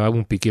where I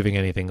won't be giving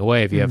anything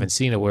away if you haven't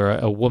seen it, where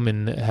a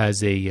woman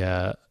has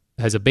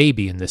a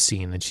baby in this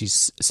scene, and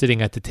she's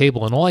sitting at the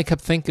table, and all I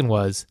kept thinking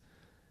was,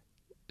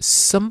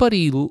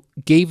 somebody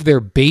gave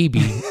their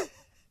baby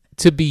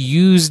to be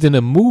used in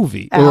a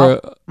movie.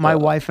 My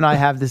wife and I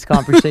have this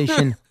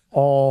conversation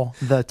all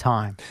the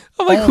time.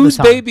 I'm like, whose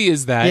baby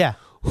is that? Yeah.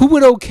 Who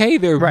would okay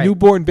their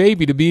newborn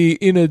baby to be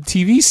in a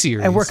TV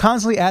series? And we're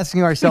constantly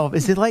asking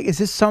ourselves, is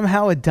this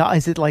somehow a doll?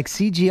 Is it like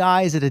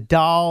CGI? Is it a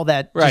doll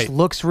that just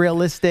looks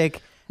realistic?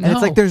 And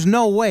it's like, there's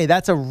no way.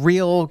 That's a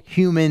real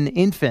human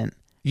infant.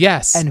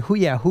 Yes. And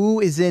who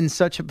is in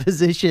such a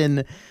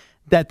position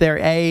that they're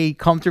A,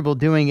 comfortable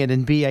doing it,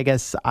 and B, I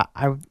guess,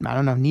 I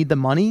don't know, need the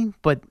money,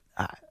 but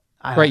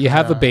you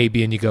have a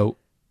baby and you go,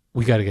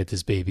 we got to get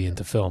this baby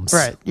into films.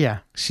 Right, yeah.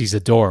 She's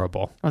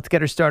adorable. Let's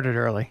get her started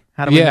early.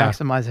 How do we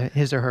maximize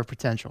his or her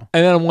potential?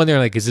 And then I'm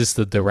wondering, is this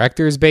the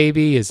director's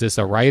baby? Is this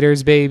a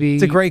writer's baby?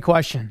 It's a great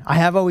question. I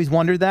have always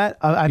wondered that.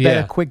 I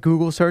bet a quick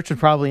Google search would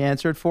probably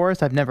answer it for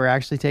us. I've never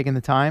actually taken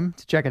the time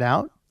to check it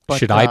out. But,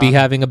 should I be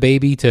having a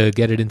baby to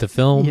get it into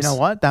films? You know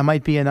what? That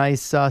might be a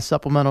nice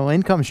supplemental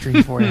income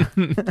stream for you.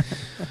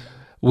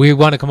 We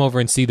want to come over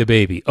and see the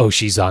baby. Oh,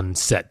 she's on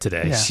set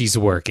today. Yeah. She's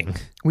working.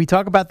 We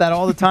talk about that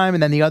all the time.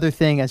 And then the other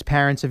thing as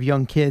parents of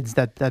young kids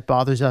that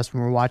bothers us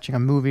when we're watching a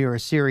movie or a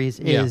series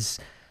is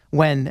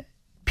when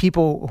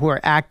people who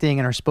are acting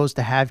and are supposed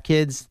to have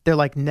kids, they're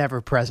like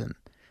never present.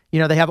 You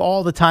know, they have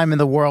all the time in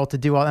the world to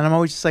do all. And I'm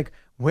always just like,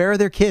 where are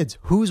their kids?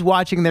 Who's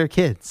watching their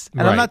kids?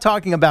 And I'm not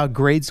talking about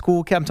grade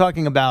school. I'm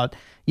talking about,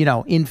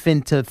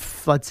 infant to,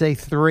 let's say,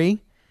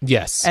 3.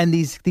 Yes. And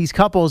these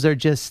couples are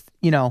just,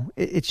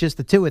 it's just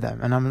the two of them.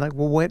 And I'm like,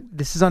 well, what?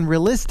 This is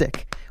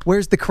unrealistic.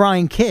 Where's the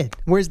crying kid?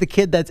 Where's the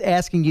kid that's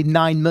asking you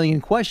 9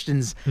 million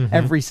questions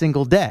every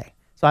single day?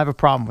 So I have a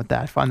problem with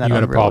that. I find that you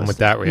had a problem with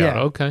that, Rihanna? Yeah.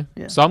 Okay.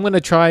 Yeah. So I'm going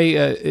to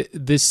try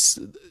this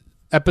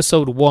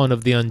episode 1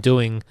 of The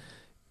Undoing.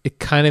 It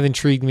kind of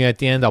intrigued me at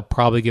the end. I'll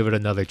probably give it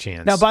another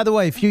chance. Now, by the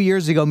way, a few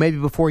years ago, maybe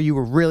before you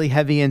were really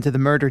heavy into the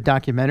murder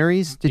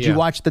documentaries, did you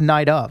watch The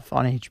Night Of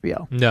on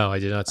HBO? No, I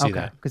did not see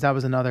that. Because that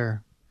was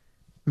another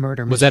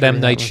murder mystery. Was that M.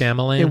 Night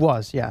Shyamalan? It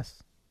was,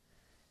 yes.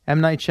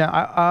 M. Night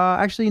Shyamalan.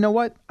 Actually, you know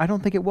what? I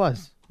don't think it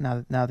was,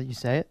 now that you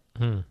say it.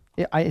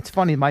 It's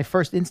funny. My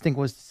first instinct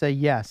was to say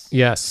yes.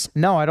 Yes.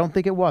 No, I don't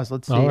think it was.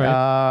 Let's see. All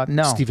right.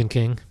 No. Stephen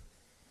King.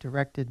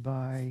 Directed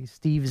by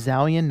Steve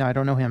Zalian. No, I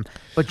don't know him.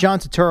 But John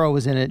Turturro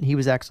was in it. He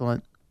was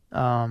excellent.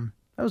 That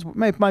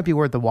might be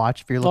worth the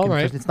watch if you're looking for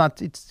it. It's not.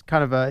 It's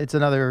kind of it's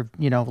another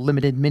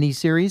limited mini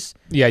series.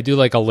 Yeah, I do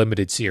like a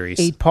limited series.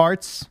 8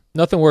 parts.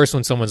 Nothing worse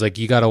when someone's like,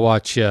 you got to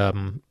watch,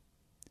 The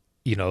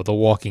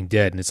Walking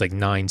Dead, and it's like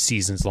 9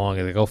 seasons long.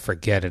 And like, oh,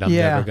 forget it. I'm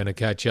never going to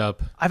catch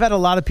up. I've had a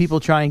lot of people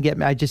try and get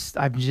me. I've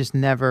just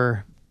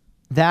never.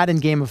 That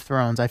and Game of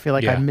Thrones, I feel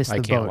like I missed the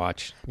boat. I can't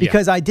watch.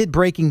 Because I did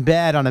Breaking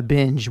Bad on a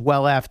binge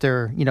well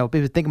after, I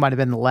think it might have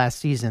been the last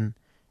season,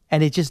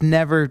 and it just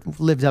never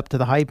lived up to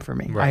the hype for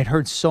me. Right. I had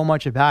heard so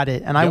much about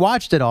it, and I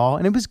watched it all,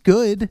 and it was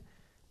good,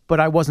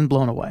 but I wasn't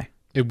blown away.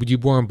 You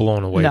weren't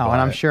blown away No, by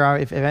and I'm it. sure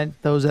if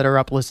those that are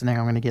up listening,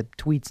 I'm going to get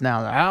tweets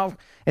now.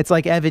 It's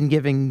like Evan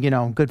giving,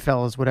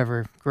 Goodfellas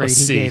whatever grade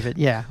he gave it.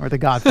 Yeah, or The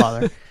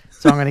Godfather.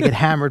 So I'm going to get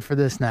hammered for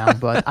this now.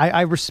 But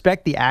I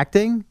respect the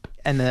acting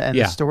and the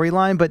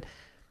storyline, but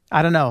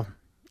I don't know.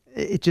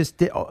 It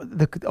just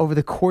over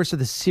the course of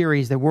the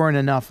series, there weren't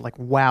enough like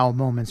wow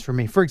moments for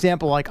me. For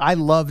example, like I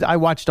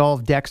watched all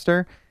of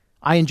Dexter.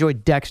 I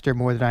enjoyed Dexter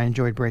more than I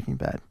enjoyed Breaking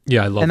Bad.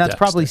 Yeah, I love Dexter. And that's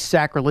probably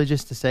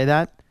sacrilegious to say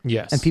that.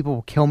 Yes. And people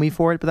will kill me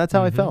for it, but that's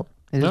how I felt.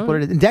 It is what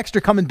it is. And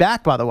Dexter coming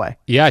back, by the way.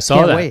 Yeah, I saw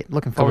Can't that. wait.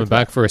 Looking forward coming to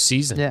back that. for a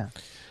season. Yeah.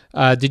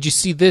 Did you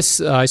see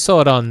this? I saw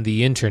it on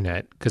the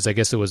internet because I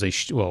guess it was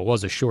it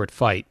was a short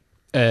fight.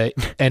 An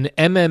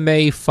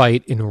MMA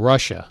fight in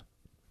Russia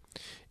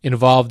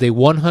involved a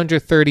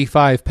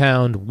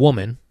 135-pound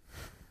woman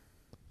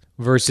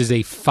versus a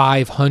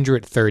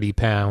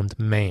 530-pound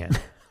man.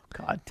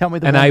 God, tell me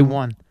the woman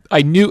won.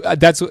 I knew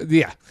that's what.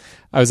 Yeah,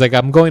 I was like,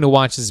 I'm going to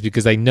watch this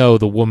because I know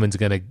the woman's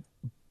going to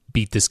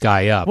beat this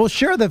guy up. Well,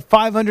 sure, the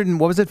 500 and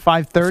what was it,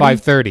 530?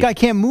 530. Guy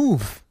can't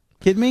move.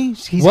 Kidding me?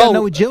 He's got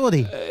no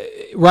agility.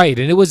 Right,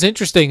 and it was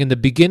interesting. In the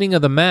beginning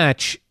of the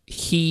match,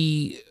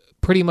 he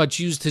pretty much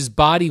used his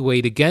body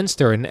weight against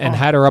her and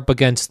had her up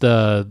against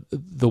the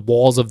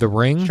walls of the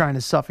ring, trying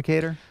to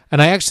suffocate her.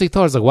 And I actually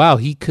thought, I was like, wow,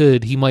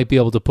 he might be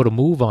able to put a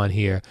move on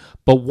here.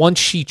 But once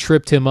she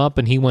tripped him up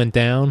and he went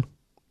down,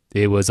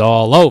 it was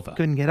all over.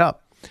 Couldn't get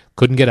up,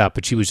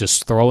 but she was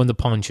just throwing the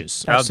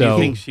punches. How do you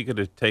think she could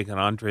have taken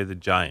Andre the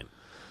Giant?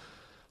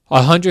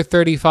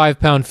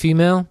 135-pound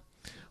female?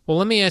 Well,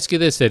 let me ask you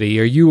this, Eddie.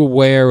 Are you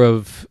aware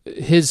of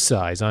his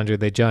size, Andre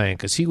the Giant?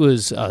 Because he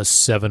was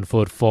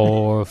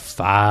 7'4",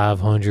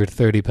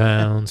 530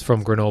 pounds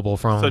from Grenoble,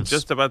 France. So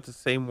just about the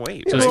same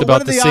weight. Just right?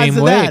 about the same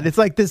weight. That? It's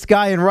like this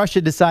guy in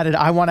Russia decided,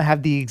 I want to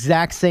have the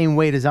exact same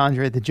weight as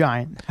Andre the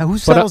Giant. Who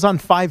settles on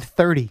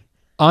 530?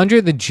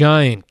 Andre the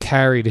Giant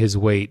carried his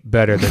weight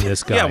better than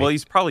this guy. Yeah, well,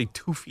 he's probably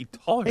 2 feet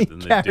taller than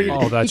the dude.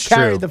 Oh, that's he true.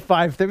 Carried the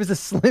 5. There was a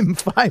slim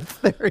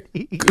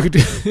 530.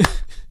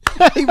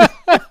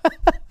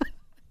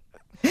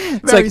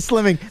 Very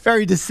slimming,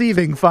 very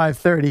deceiving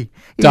 530.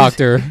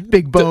 Doctor.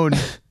 Big bone.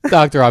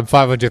 Doctor, I'm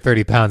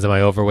 530 pounds. Am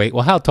I overweight?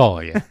 Well, how tall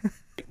are you?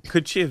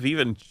 Could she have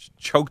even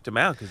choked him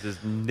out because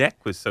his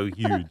neck was so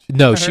huge?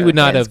 No, she would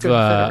not have.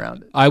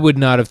 I would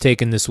not have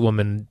taken this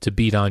woman to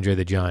beat Andre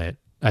the Giant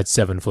at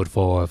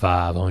 7'4",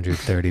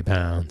 530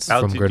 pounds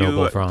from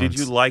Grenoble, France. Did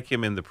you like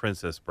him in The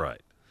Princess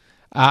Bride?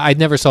 I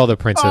never saw The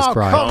Princess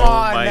Bride. Come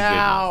on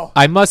now. Goodness.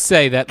 I must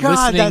say that God,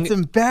 listening. that's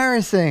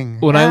embarrassing.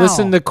 When I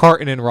listen to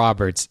Carton and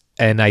Roberts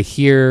and I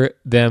hear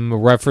them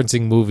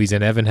referencing movies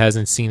and Evan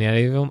hasn't seen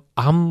any of them,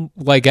 I'm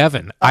like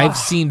Evan. I've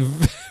seen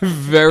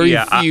very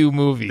few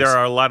movies. There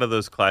are a lot of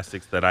those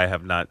classics that I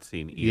have not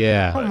seen either.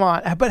 Yeah. Come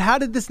on. But how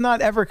did this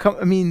not ever come?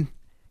 I mean,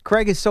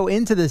 Craig is so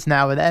into this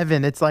now with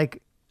Evan. It's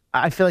like,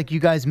 I feel like you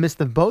guys missed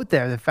the boat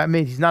there. The fact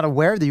he's not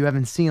aware that you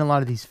haven't seen a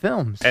lot of these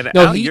films. And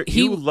Al,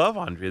 you love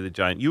Andre the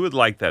Giant. You would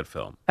like that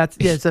film.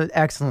 It's an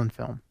excellent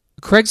film.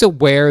 Craig's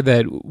aware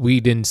that we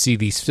didn't see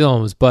these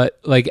films, but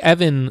like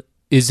Evan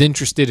is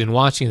interested in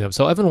watching them.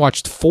 So I haven't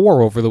watched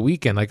 4 over the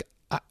weekend. Like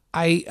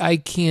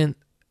I can't.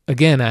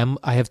 Again,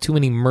 I have too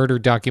many murder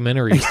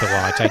documentaries to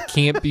watch. I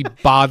can't be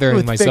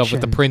bothering myself fiction.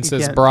 with The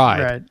Princess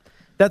Bride. Right.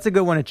 That's a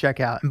good one to check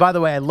out. And by the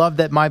way, I love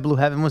that My Blue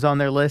Heaven was on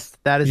their list.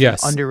 That is an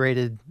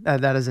underrated.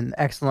 That is an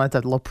excellent.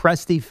 That's a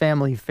Lopresti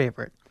family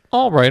favorite.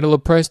 All right, a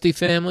Lopresti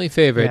family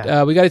favorite.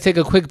 Yeah. We got to take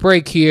a quick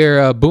break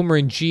here. Boomer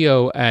and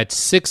Gio at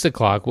 6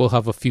 o'clock. We'll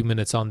have a few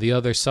minutes on the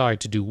other side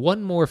to do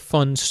one more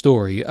fun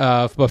story.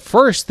 But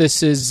first,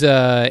 this is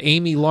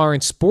Amy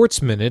Lawrence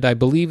Sports Minute. I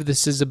believe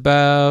this is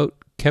about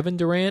Kevin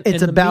Durant and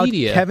the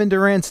media. It's about Kevin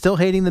Durant still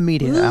hating the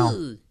media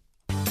now.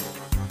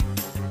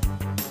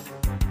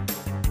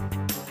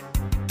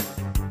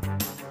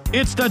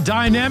 It's the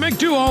dynamic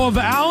duo of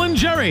Al and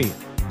Jerry,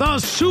 the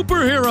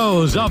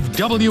superheroes of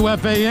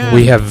WFAN.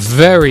 We have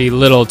very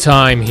little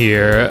time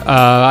here.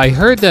 I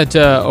heard that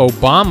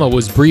Obama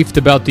was briefed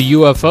about the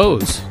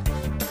UFOs.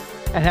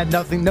 And had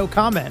no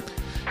comment.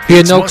 He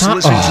had no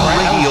comment. comment. Listen to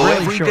radio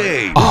every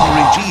day. Boomer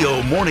and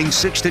Gio, morning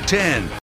 6 to 10.